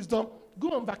earthly wisdom,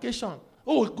 go on vacation.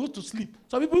 Oh, go to sleep.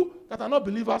 Some people that are not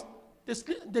believers,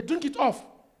 they drink it off,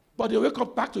 but they wake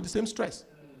up back to the same stress.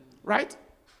 Right?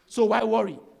 So why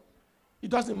worry?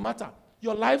 It doesn't matter.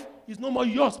 Your life is no more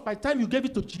yours. By the time you gave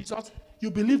it to Jesus,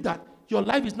 you believe that your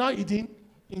life is now hidden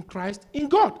in Christ, in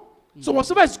God. So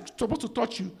whatever is supposed to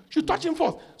touch you, should touch him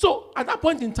first. So at that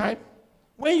point in time,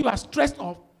 when you are stressed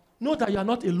off, know that you are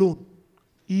not alone.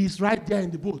 He is right there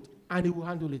in the boat, and he will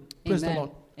handle it. Praise the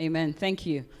Lord. Amen. Thank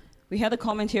you. We had a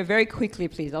comment here very quickly,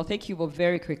 please. I'll take you, but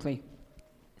very quickly.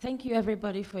 Thank you,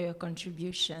 everybody, for your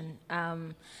contribution.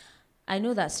 I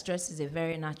know that stress is a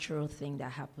very natural thing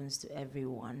that happens to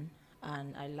everyone,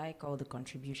 and I like all the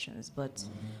contributions, but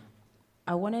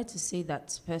I wanted to say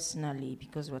that personally,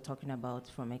 because we're talking about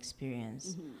from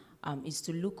experience, is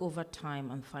to look over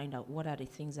time and find out what are the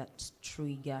things that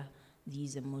trigger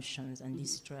these emotions and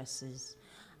these stresses,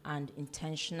 and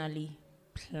intentionally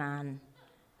plan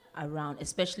around,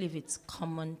 especially if it's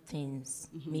common things,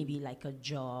 maybe like a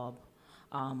job.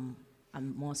 I'm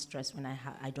more stressed when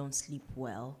I don't sleep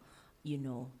well, you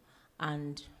know.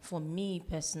 And for me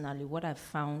personally, what I've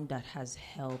found that has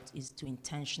helped is to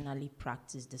intentionally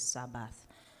practice the Sabbath.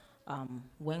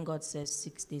 When God says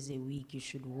 6 days a week you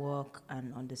should work,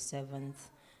 and on the seventh,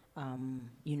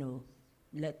 you know,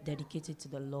 dedicate it to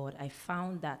the Lord, I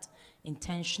found that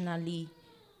intentionally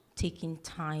taking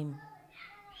time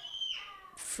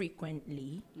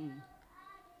frequently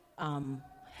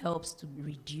helps to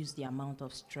reduce the amount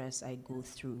of stress I go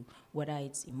through, whether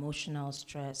it's emotional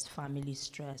stress, family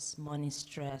stress, money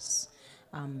stress.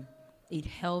 It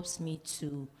helps me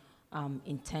to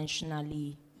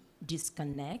intentionally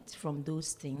disconnect from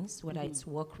those things, whether it's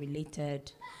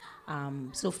work-related.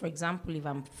 So, for example, if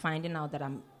I'm finding out that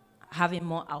I'm having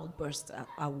more outbursts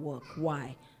at work,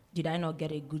 why? Did I not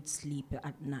get a good sleep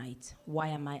at night? Why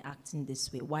am I acting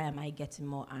this way? Why am I getting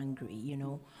more angry, you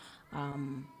know?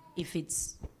 If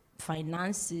it's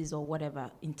finances or whatever,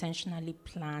 intentionally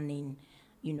planning,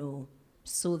 you know,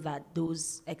 so that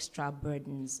those extra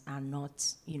burdens are not,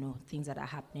 you know, things that are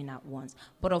happening at once.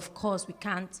 But of course, we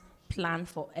can't plan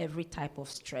for every type of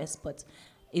stress, but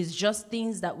it's just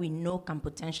things that we know can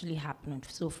potentially happen.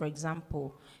 So, for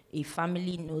example, a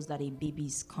family knows that a baby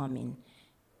is coming.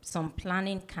 Some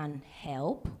planning can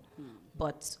help,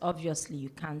 but obviously you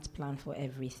can't plan for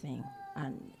everything.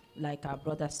 And like our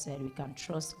brother said, we can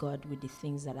trust God with the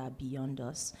things that are beyond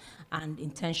us and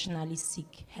intentionally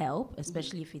seek help,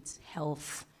 especially if it's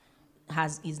health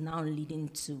is now leading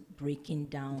to breaking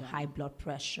down high blood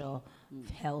pressure,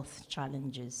 health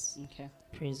challenges. Okay.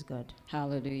 Praise God.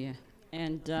 Hallelujah.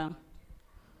 And,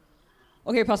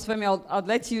 okay, Pastor Femi, I'll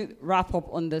let you wrap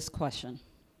up on this question.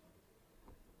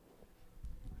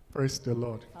 Praise the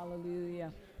Lord.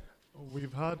 Hallelujah.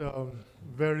 We've had a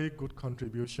very good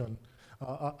contribution.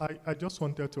 I just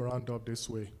wanted to round up this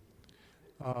way.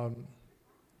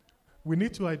 We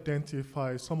need to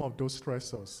identify some of those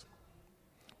stressors,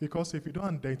 because if you don't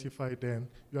identify them,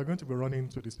 you are going to be running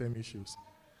into the same issues.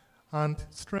 And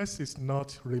stress is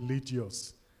not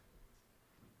religious.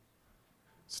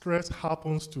 Stress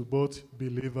happens to both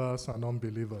believers and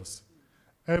unbelievers.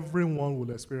 Everyone will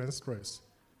experience stress.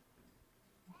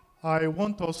 I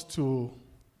want us to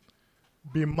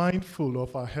be mindful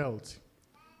of our health.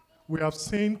 We have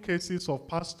seen cases of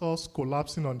pastors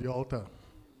collapsing on the altar.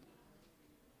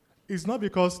 It's not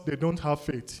because they don't have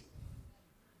faith.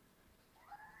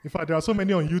 In fact, there are so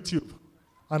many on YouTube.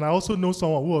 And I also know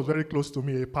someone who was very close to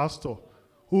me, a pastor,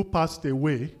 who passed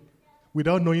away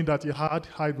without knowing that he had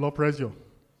high blood pressure.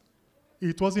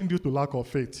 It wasn't due to lack of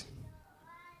faith.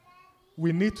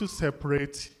 We need to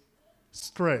separate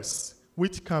stress,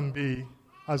 which can be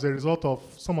as a result of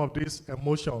some of these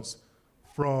emotions,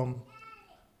 from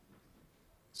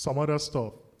some other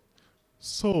stuff.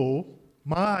 So,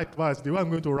 my advice, the way I'm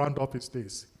going to round up is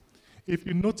this. If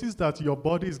you notice that your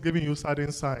body is giving you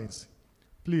certain signs,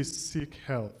 please seek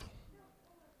help.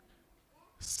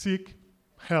 Seek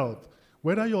help.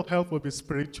 Whether your help will be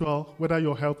spiritual, whether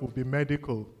your help will be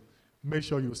medical, make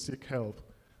sure you seek help.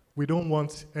 We don't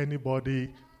want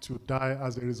anybody to die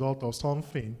as a result of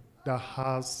something that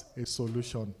has a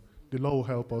solution. The Lord will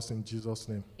help us in Jesus'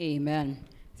 name. Amen.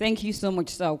 Thank you so much.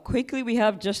 So quickly, we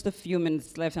have just a few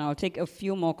minutes left, and I'll take a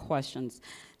few more questions.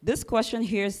 This question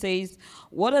here says,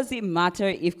 what does it matter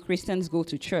if Christians go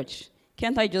to church?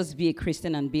 Can't I just be a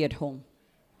Christian and be at home?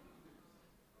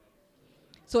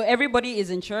 So everybody is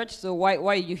in church, so why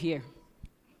are you here?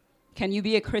 Can you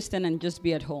be a Christian and just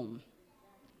be at home?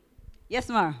 Yes,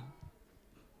 Ma.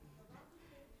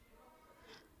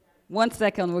 1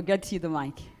 second, we'll get you the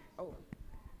mic.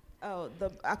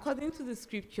 According to the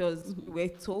scriptures, we're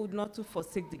told not to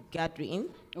forsake the gathering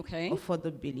for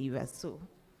the believers. So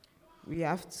we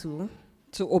have to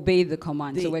obey the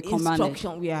command. The So we're commanded.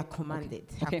 instruction we are commanded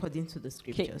Okay. according to the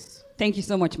scriptures. Thank you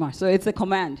so much, Ma. So it's a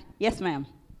command. Yes, ma'am.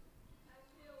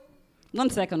 1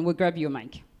 second, we'll grab your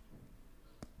mic.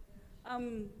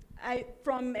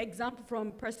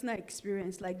 From personal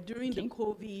experience, like during the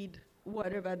COVID,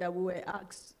 whatever that we were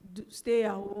asked to stay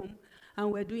at home,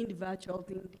 and we're doing the virtual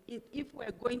thing. If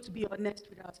we're going to be honest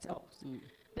with ourselves,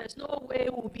 there's no way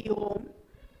we'll be home,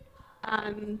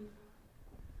 and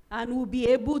we'll be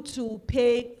able to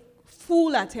pay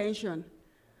full attention,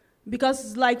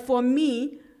 because like for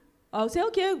me, I'll say,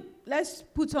 okay, let's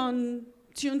put on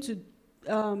tune to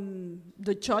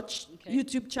the church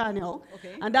YouTube channel,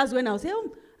 and that's when I'll say,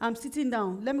 oh, I'm sitting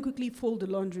down, let me quickly fold the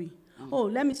laundry. Oh,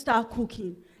 let me start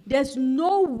cooking. There's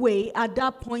no way at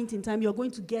that point in time you're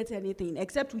going to get anything,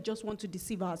 except we just want to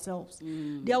deceive ourselves.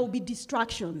 There will be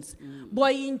distractions.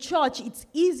 But in church, it's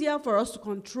easier for us to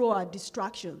control our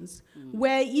distractions,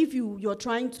 where if you're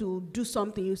trying to do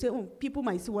something, you say, oh, people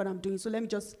might see what I'm doing, so let me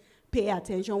just pay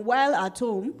attention. While at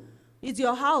home, it's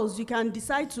your house. You can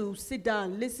decide to sit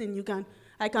down, listen.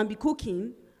 I can be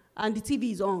cooking, and the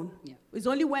TV is on. Yeah. It's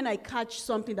only when I catch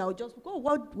something that I'll just go, oh,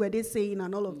 what were they saying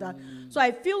and all of that. So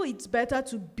I feel it's better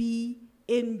to be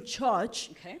in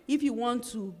church if you want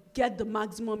to get the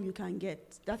maximum you can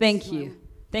get. Thank you.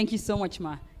 Thank you so much,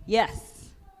 Ma. Yes.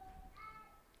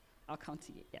 I'll come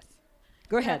to you. Yes.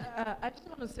 Go ahead. I just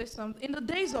want to say something. In the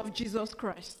days of Jesus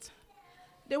Christ,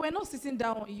 they were not sitting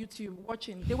down on YouTube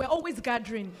watching. They were always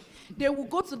gathering. They would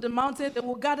go to the mountain. They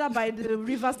would gather by the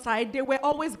riverside. They were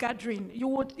always gathering.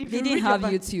 They didn't have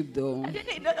YouTube, though.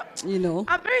 You know.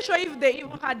 I'm very sure if they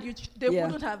even had YouTube, they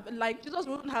wouldn't have, like, Jesus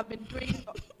wouldn't have been doing,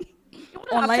 he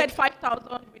wouldn't have fed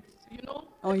 5,000 with,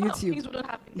 on YouTube. Things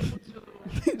wouldn't have been able to.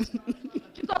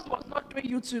 Jesus was not doing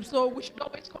YouTube, so we should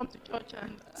always come to church.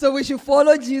 So we should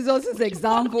follow Jesus'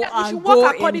 example and go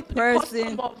in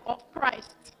person. Of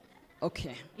Christ.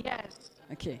 Okay. Yes.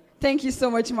 Okay. Thank you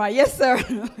so much, Ma. Yes, sir.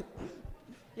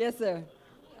 Yes, sir.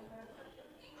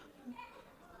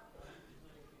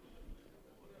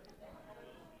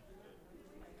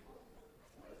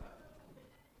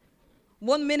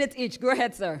 One minute each. Go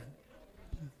ahead, sir.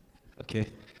 Okay.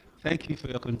 Thank you for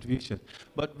your contribution.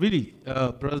 But really,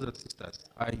 brothers and sisters,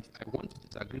 I want to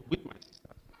disagree with my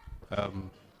sister.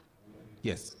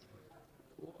 Yes.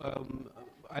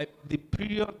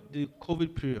 The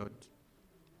COVID period,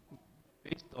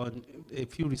 based on a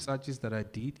few researches that I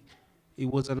did, it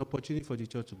was an opportunity for the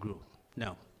church to grow.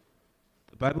 Now,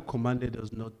 the Bible commanded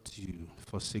us not to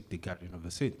forsake the gathering of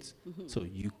the saints. So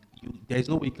there is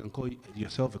no way you can call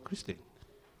yourself a Christian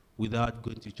without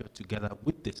going to church together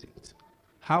with the saints.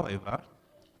 However,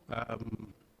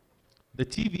 the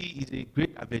TV is a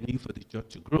great avenue for the church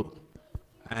to grow.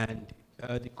 And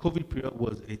the COVID period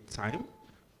was a time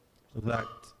that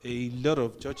a lot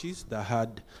of churches that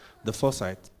had the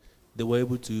foresight, they were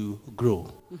able to grow.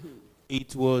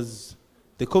 It was,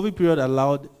 the COVID period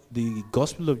allowed the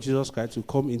gospel of Jesus Christ to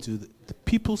come into the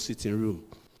people's sitting room.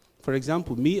 For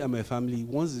example, me and my family,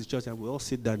 once the church, and we all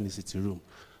sit down in the sitting room.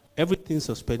 Everything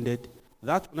suspended.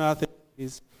 That another thing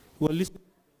is, we were listening,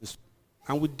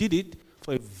 and we did it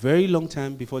for a very long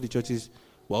time before the churches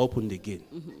were opened again.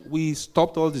 We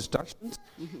stopped all distractions.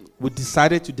 We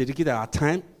decided to dedicate our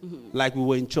time like we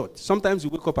were in church. Sometimes we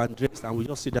wake up and dress and we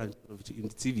just sit down in the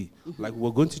TV like we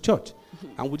were going to church.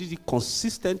 And we did it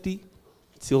consistently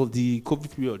till the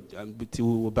COVID period and till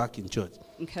we were back in church.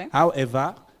 Okay.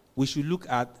 However, we should look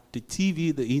at the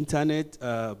TV, the internet,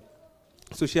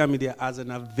 social media as an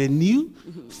avenue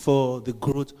for the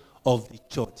growth of the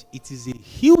church. It is a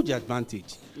huge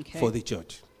advantage for the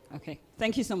church. Okay,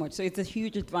 thank you so much. So it's a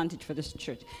huge advantage for this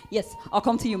church. Yes, I'll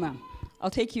come to you, ma'am. I'll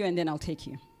take you and then I'll take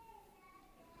you.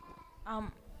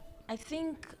 I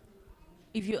think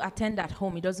if you attend at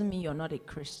home, it doesn't mean you're not a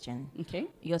Christian. Okay.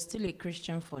 You're still a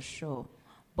Christian for sure.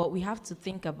 But we have to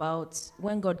think about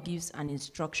when God gives an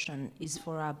instruction, is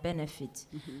for our benefit.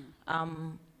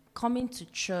 Coming to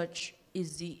church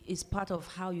is part of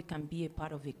how you can be a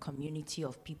part of a community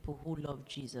of people who love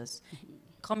Jesus.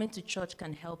 Coming to church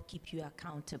can help keep you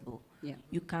accountable. Yeah.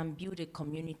 You can build a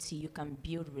community, you can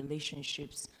build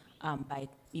relationships by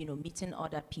meeting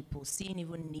other people, seeing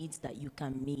even needs that you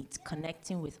can meet,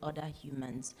 connecting with other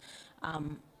humans.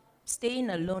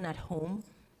 Staying alone at home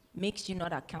makes you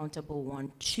not accountable,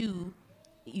 one. Two,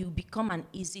 you become an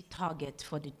easy target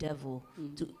for the devil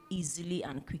to easily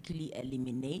and quickly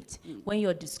eliminate. When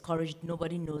you're discouraged,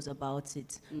 nobody knows about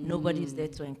it. Nobody is there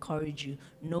to encourage you.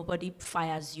 Nobody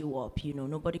fires you up,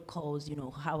 nobody calls,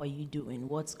 how are you doing?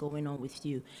 What's going on with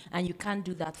you? And you can't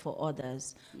do that for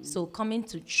others. So coming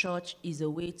to church is a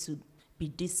way to be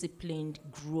disciplined,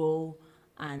 grow,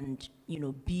 and,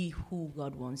 be who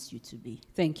God wants you to be.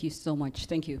 Thank you so much.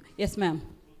 Thank you. Yes, ma'am.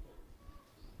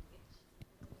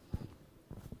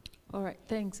 All right,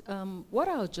 thanks. What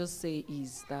I'll just say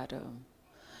is that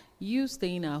you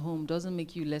staying at home doesn't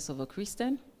make you less of a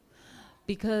Christian,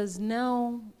 because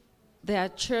now there are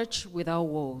church without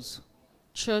walls,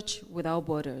 church without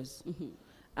borders.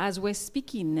 As we're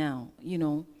speaking now,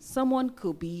 someone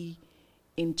could be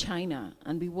in China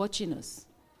and be watching us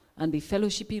and be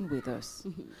fellowshipping with us.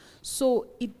 So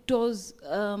it does,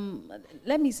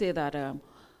 let me say that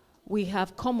we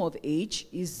have come of age.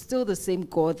 Is still the same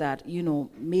God that,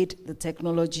 made the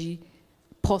technology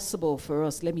possible for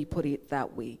us. Let me put it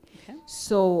that way. Okay.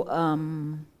 So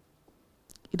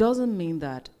it doesn't mean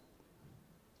that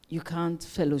you can't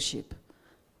fellowship,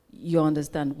 you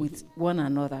understand, with one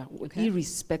another,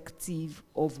 irrespective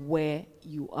of where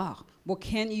you are. But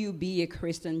can you be a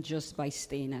Christian just by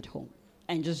staying at home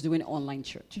and just doing online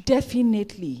church?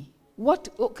 Definitely.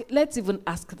 Let's even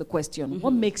ask the question,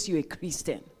 what makes you a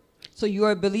Christian? So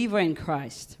you're a believer in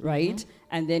Christ, right?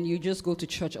 And then you just go to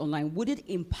church online. Would it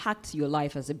impact your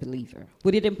life as a believer?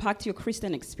 Would it impact your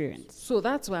Christian experience? So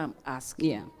that's why I'm asking.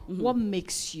 Yeah. What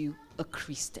makes you a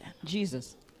Christian?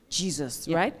 Jesus. Jesus,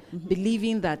 right?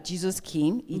 Believing that Jesus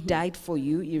came, he died for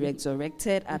you, he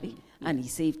resurrected, Abby, and he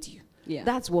saved you. Yeah.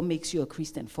 That's what makes you a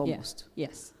Christian foremost.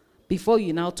 Yes. Before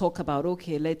you now talk about,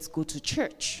 okay, let's go to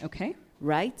church. Okay.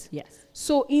 Right? Yes.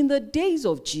 So in the days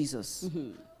of Jesus,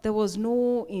 there was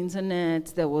no internet,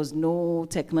 there was no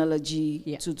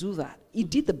technology to do that. He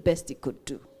did the best he could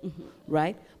do,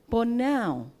 right? But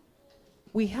now,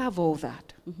 we have all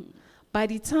that. By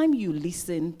the time you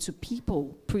listen to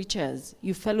people, preachers,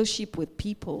 you fellowship with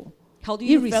people, how do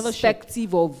you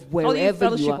irrespective of wherever you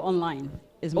fellowship you are. Online?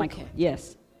 Is my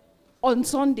yes. On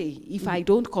Sunday, if I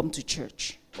don't come to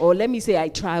church, or let me say I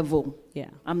travel, yeah,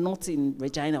 I'm not in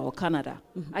Regina or Canada,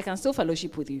 I can still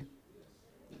fellowship with you.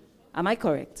 Am I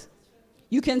correct?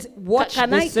 You can watch can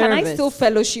the I service. still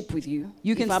fellowship with you?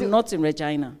 You can if I'm not in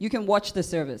Regina. You can watch the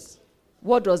service.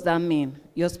 What does that mean?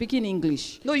 You're speaking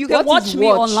English. No, you can watch me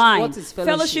online. What is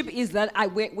fellowship? Fellowship is that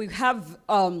we have,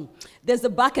 there's a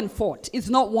back and forth. It's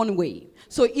not one way.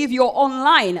 So if you're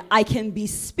online, I can be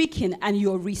speaking and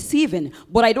you're receiving,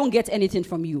 but I don't get anything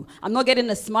from you. I'm not getting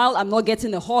a smile. I'm not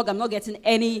getting a hug. I'm not getting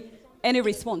any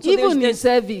response. So even in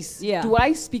service, do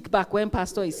I speak back when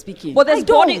pastor is speaking? But there's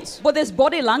I there's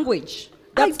body language.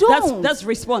 That's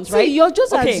response, See, right? you're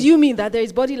just assuming that there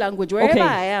is body language. Wherever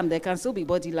I am, there can still be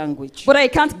body language. But I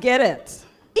can't get it.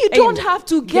 You don't have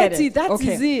to get it. That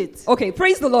is it. Okay,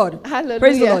 praise the Lord. Hallelujah.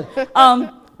 Praise the Lord.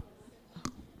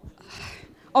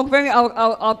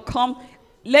 I'll come.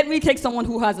 Let me take someone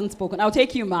who hasn't spoken. I'll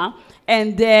take you, Ma.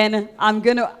 And then I'm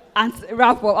going to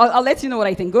wrap up. I'll let you know what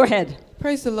I think. Go ahead.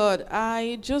 Praise the Lord.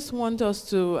 I just want us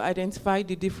to identify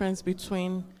the difference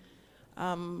between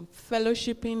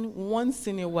fellowshipping once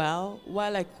in a while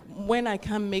when I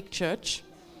can make church,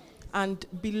 and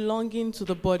belonging to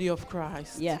the body of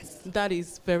Christ. Yes. That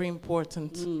is very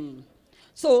important.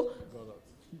 So,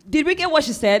 did we get what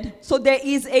she said? So there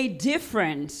is a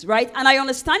difference, right? And I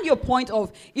understand your point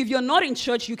of if you're not in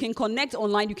church, you can connect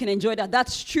online, you can enjoy that.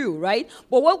 That's true, right?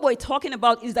 But what we're talking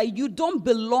about is that you don't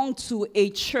belong to a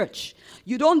church.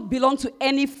 You don't belong to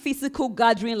any physical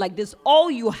gathering like this. All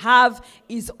you have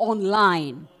is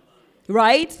online,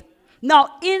 right?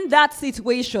 Now, in that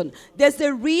situation, there's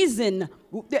a reason,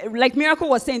 like Miracle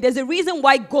was saying, there's a reason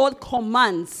why God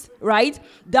commands, right,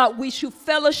 that we should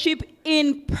fellowship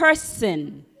in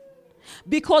person.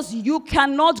 Because you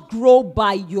cannot grow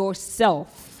by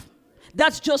yourself.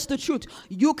 That's just the truth.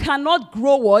 You cannot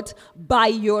grow what? By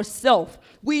yourself.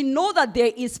 We know that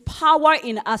there is power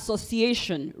in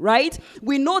association, right?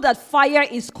 We know that fire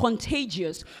is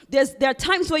contagious. There are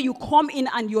times where you come in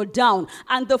and you're down,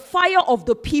 and the fire of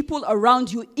the people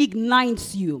around you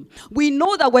ignites you. We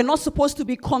know that we're not supposed to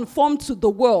be conformed to the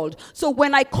world. So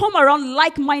when I come around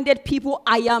like-minded people,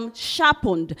 I am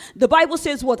sharpened. The Bible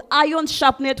says what? Iron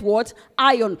sharpeneth what?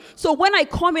 Iron. So when I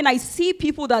come in, I see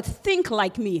people that think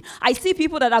like me. I see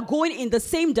people that are going in the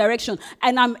same direction,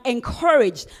 and I'm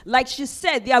encouraged. Like she said,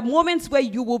 said, there are moments where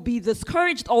you will be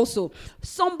discouraged also.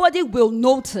 Somebody will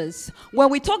notice. When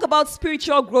we talk about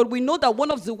spiritual growth, we know that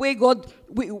one of the way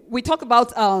we talk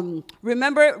about,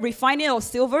 remember refining of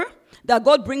silver? That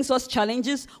God brings us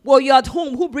challenges. Well, you're at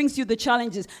home. Who brings you the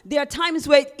challenges? There are times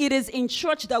where it is in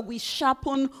church that we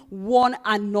sharpen one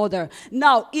another.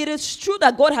 Now, it is true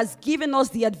that God has given us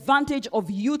the advantage of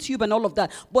YouTube and all of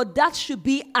that, but that should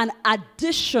be an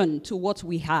addition to what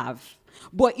we have.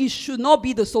 But it should not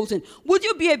be the sole thing. Would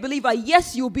you be a believer?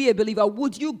 Yes, you'll be a believer.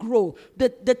 Would you grow?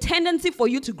 The tendency for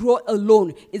you to grow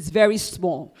alone is very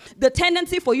small. The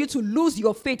tendency for you to lose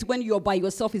your faith when you're by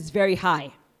yourself is very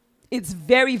high. It's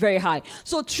very, very high.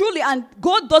 So truly, and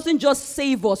God doesn't just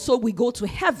save us so we go to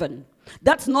heaven.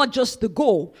 That's not just the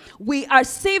goal. We are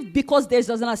saved because there's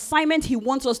an assignment he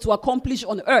wants us to accomplish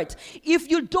on earth. If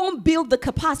you don't build the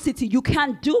capacity, you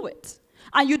can't do it.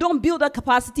 And you don't build that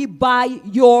capacity by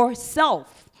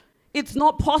yourself. It's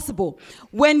not possible.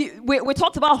 When we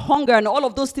talked about hunger and all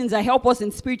of those things that help us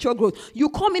in spiritual growth, you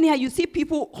come in here, you see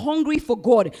people hungry for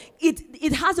God.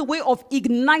 It has a way of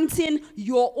igniting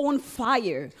your own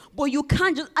fire. But you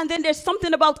can't just, and then there's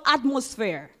something about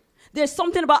atmosphere. There's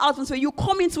something about atmosphere. You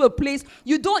come into a place,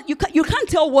 you can't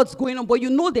tell what's going on, but you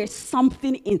know there's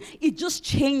something in. It just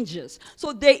changes.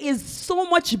 So there is so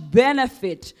much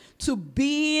benefit to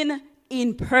being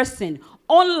in person.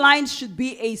 Online should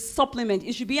be a supplement.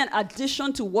 It should be an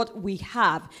addition to what we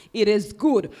have. It is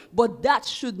good. But that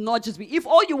should not just be, if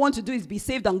all you want to do is be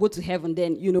saved and go to heaven,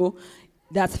 then,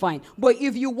 that's fine. But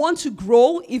if you want to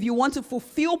grow, if you want to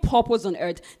fulfill purpose on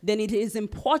earth, then it is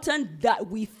important that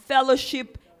we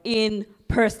fellowship in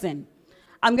person.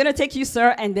 I'm going to take you,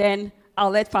 sir, and then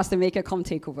I'll let Pastor Maker come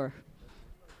take over.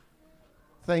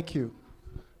 Thank you.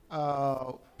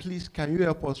 Please, can you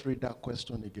help us read that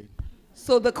question again?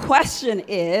 So the question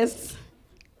is,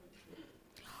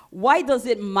 why does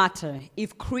it matter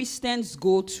if Christians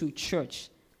go to church?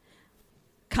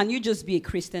 Can you just be a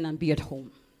Christian and be at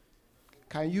home?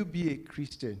 Can you be a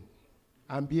Christian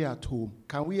and be at home?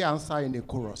 Can we answer in a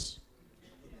chorus?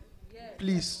 Yes.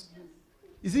 Please.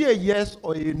 Is it a yes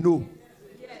or a no?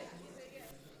 Yes.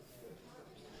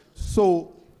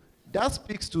 So that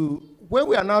speaks to when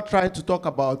we are now trying to talk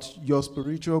about your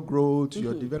spiritual growth,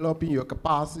 you're developing your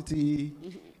capacity,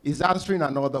 is answering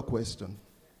another question.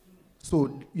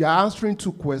 So you're answering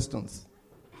two questions.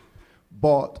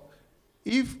 But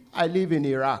if I live in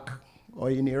Iraq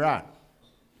or in Iran,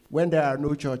 when there are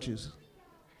no churches,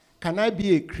 can I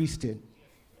be a Christian?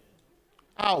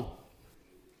 How?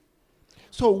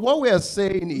 So what we are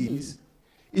saying is,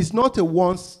 it's not a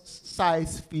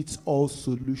one-size-fits-all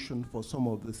solution for some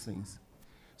of these things.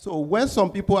 So when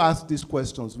some people ask these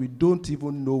questions, we don't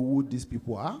even know who these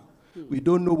people are. We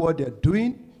don't know what they're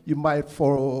doing. You might,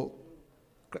 somebody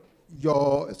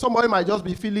might just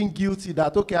be feeling guilty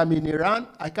that, okay, I'm in Iran,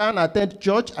 I can't attend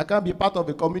church, I can't be part of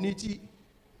a community,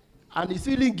 and he's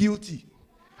feeling guilty.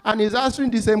 And he's answering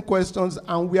the same questions,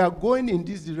 and we are going in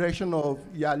this direction of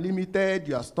you are limited,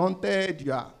 you are stunted,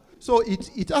 you are... So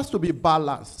it has to be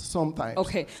balanced sometimes.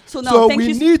 Okay. So now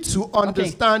we need to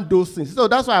understand those things. So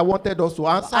that's why I wanted us to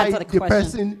answer the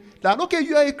person that, okay,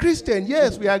 you are a Christian.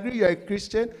 Yes, we agree you are a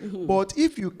Christian. But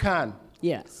if you can,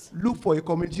 look for a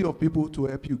community of people to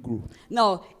help you grow.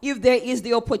 Now, if there is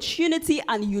the opportunity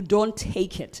and you don't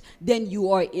take it, then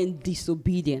you are in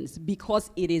disobedience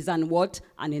because it is an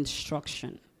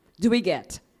instruction. Do we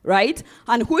get? Right?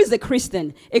 And who is a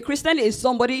Christian? A Christian is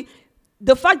somebody...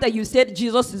 The fact that you said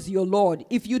Jesus is your Lord,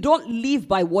 if you don't live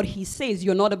by what he says,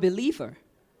 you're not a believer.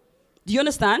 Do you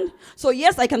understand? So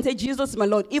yes, I can say Jesus is my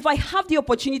Lord. If I have the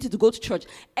opportunity to go to church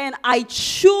and I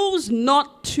choose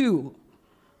not to,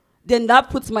 then that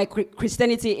puts my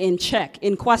Christianity in check,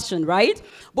 in question, right?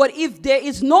 But if there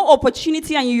is no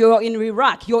opportunity and you're in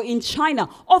Iraq, you're in China,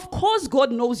 of course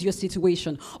God knows your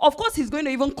situation. Of course he's going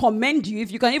to even commend you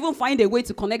if you can even find a way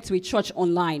to connect to a church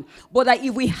online. But that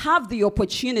if we have the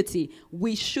opportunity,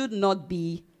 we should not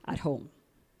be at home.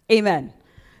 Amen.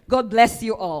 God bless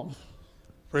you all.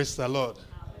 Praise the Lord.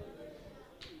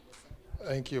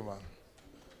 Thank you, man.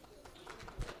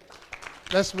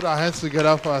 Let's put our hands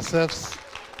together for ourselves.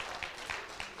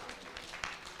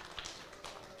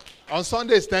 On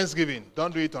Sunday is Thanksgiving.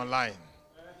 Don't do it online.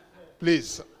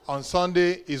 Please, on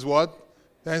Sunday is what?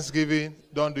 Thanksgiving.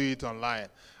 Don't do it online.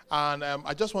 And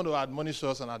I just want to admonish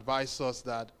us and advise us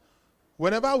that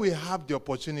whenever we have the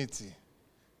opportunity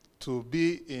to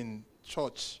be in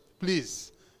church,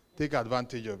 please take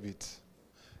advantage of it.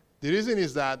 The reason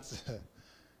is that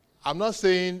I'm not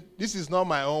saying, this is not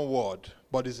my own word,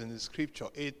 but it's in the scripture.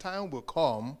 A time will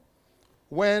come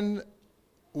when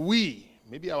we,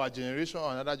 maybe our generation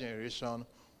or another generation,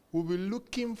 will be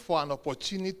looking for an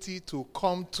opportunity to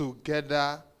come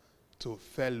together to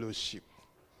fellowship.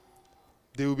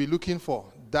 They will be looking for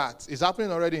that. It's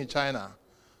happening already in China.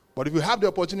 But if you have the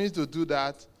opportunity to do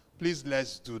that, please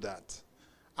let's do that.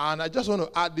 And I just want to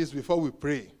add this before we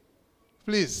pray.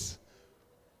 Please,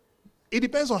 it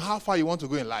depends on how far you want to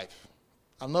go in life.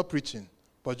 I'm not preaching,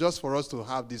 but just for us to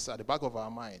have this at the back of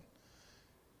our mind.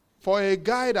 For a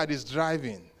guy that is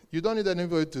driving, you don't need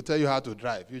anybody to tell you how to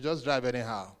drive. You just drive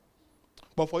anyhow.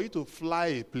 But for you to fly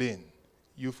a plane,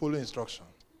 you follow instruction.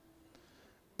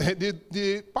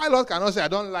 The pilot cannot say, I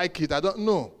don't like it, I don't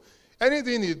know.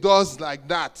 Anything he does like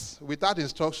that, without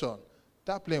instruction,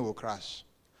 that plane will crash.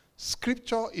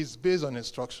 Scripture is based on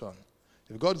instruction.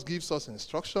 If God gives us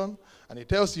instruction and he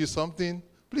tells you something,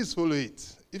 please follow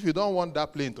it. If you don't want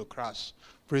that plane to crash,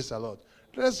 praise the Lord.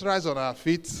 Let's rise on our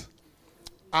feet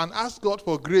and ask God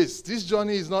for grace. This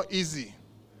journey is not easy.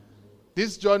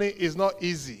 This journey is not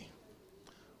easy.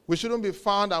 We shouldn't be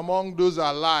found among those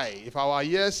that lie. If our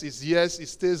yes is yes, it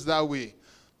stays that way.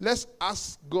 Let's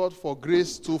ask God for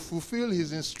grace to fulfill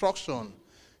his instruction,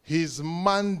 his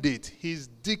mandate, his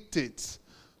dictates.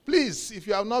 Please, if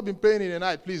you have not been praying in the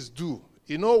night, please do.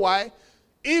 You know why?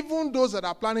 Even those that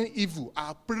are planning evil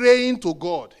are praying to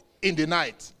God in the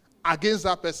night against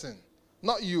that person,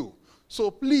 not you. So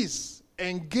please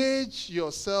engage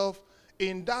yourself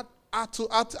in that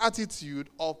attitude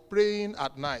of praying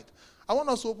at night. I want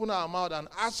us to open our mouth and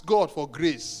ask God for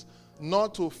grace,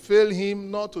 not to fail him,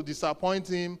 not to disappoint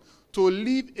him, to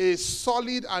live a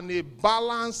solid and a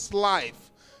balanced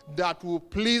life that will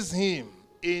please him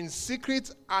in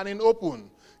secret and in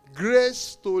open.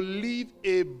 Grace to live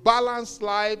a balanced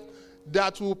life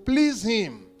that will please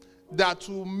him, that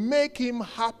will make him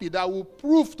happy, that will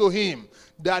prove to him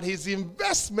that his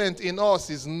investment in us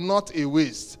is not a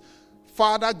waste.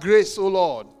 Father, grace, O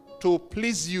Lord, to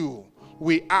please you,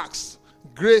 we ask.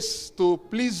 Grace to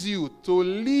please you, to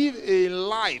live a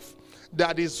life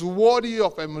that is worthy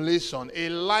of emulation, a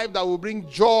life that will bring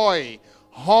joy,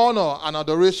 honor, and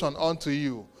adoration unto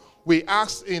you. We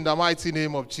ask in the mighty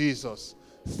name of Jesus.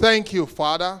 Thank you,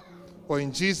 Father, for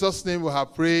in Jesus' name we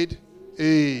have prayed.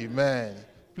 Amen.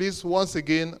 Please, once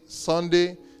again,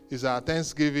 Sunday is our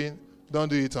Thanksgiving. Don't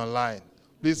do it online.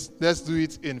 Please, let's do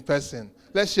it in person.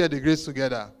 Let's share the grace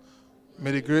together.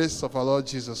 May the grace of our Lord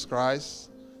Jesus Christ,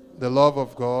 the love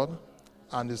of God,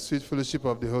 and the sweet fellowship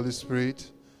of the Holy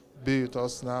Spirit be with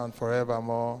us now and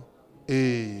forevermore.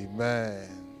 Amen.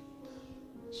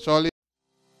 Surely.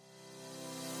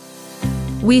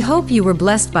 We hope you were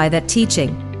blessed by that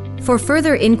teaching. For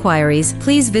further inquiries,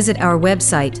 please visit our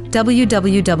website,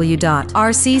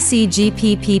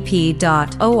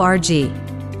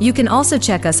 www.rccgppp.org. You can also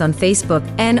check us on Facebook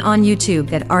and on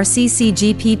YouTube at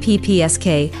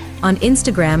RCCGPPPSK, on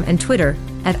Instagram and Twitter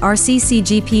at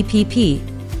RCCGPPP.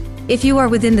 If you are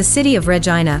within the city of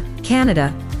Regina,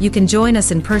 Canada, you can join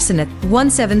us in person at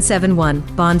 1771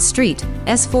 Bond Street,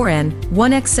 S4N,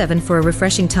 1X7 for a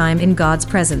refreshing time in God's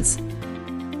presence.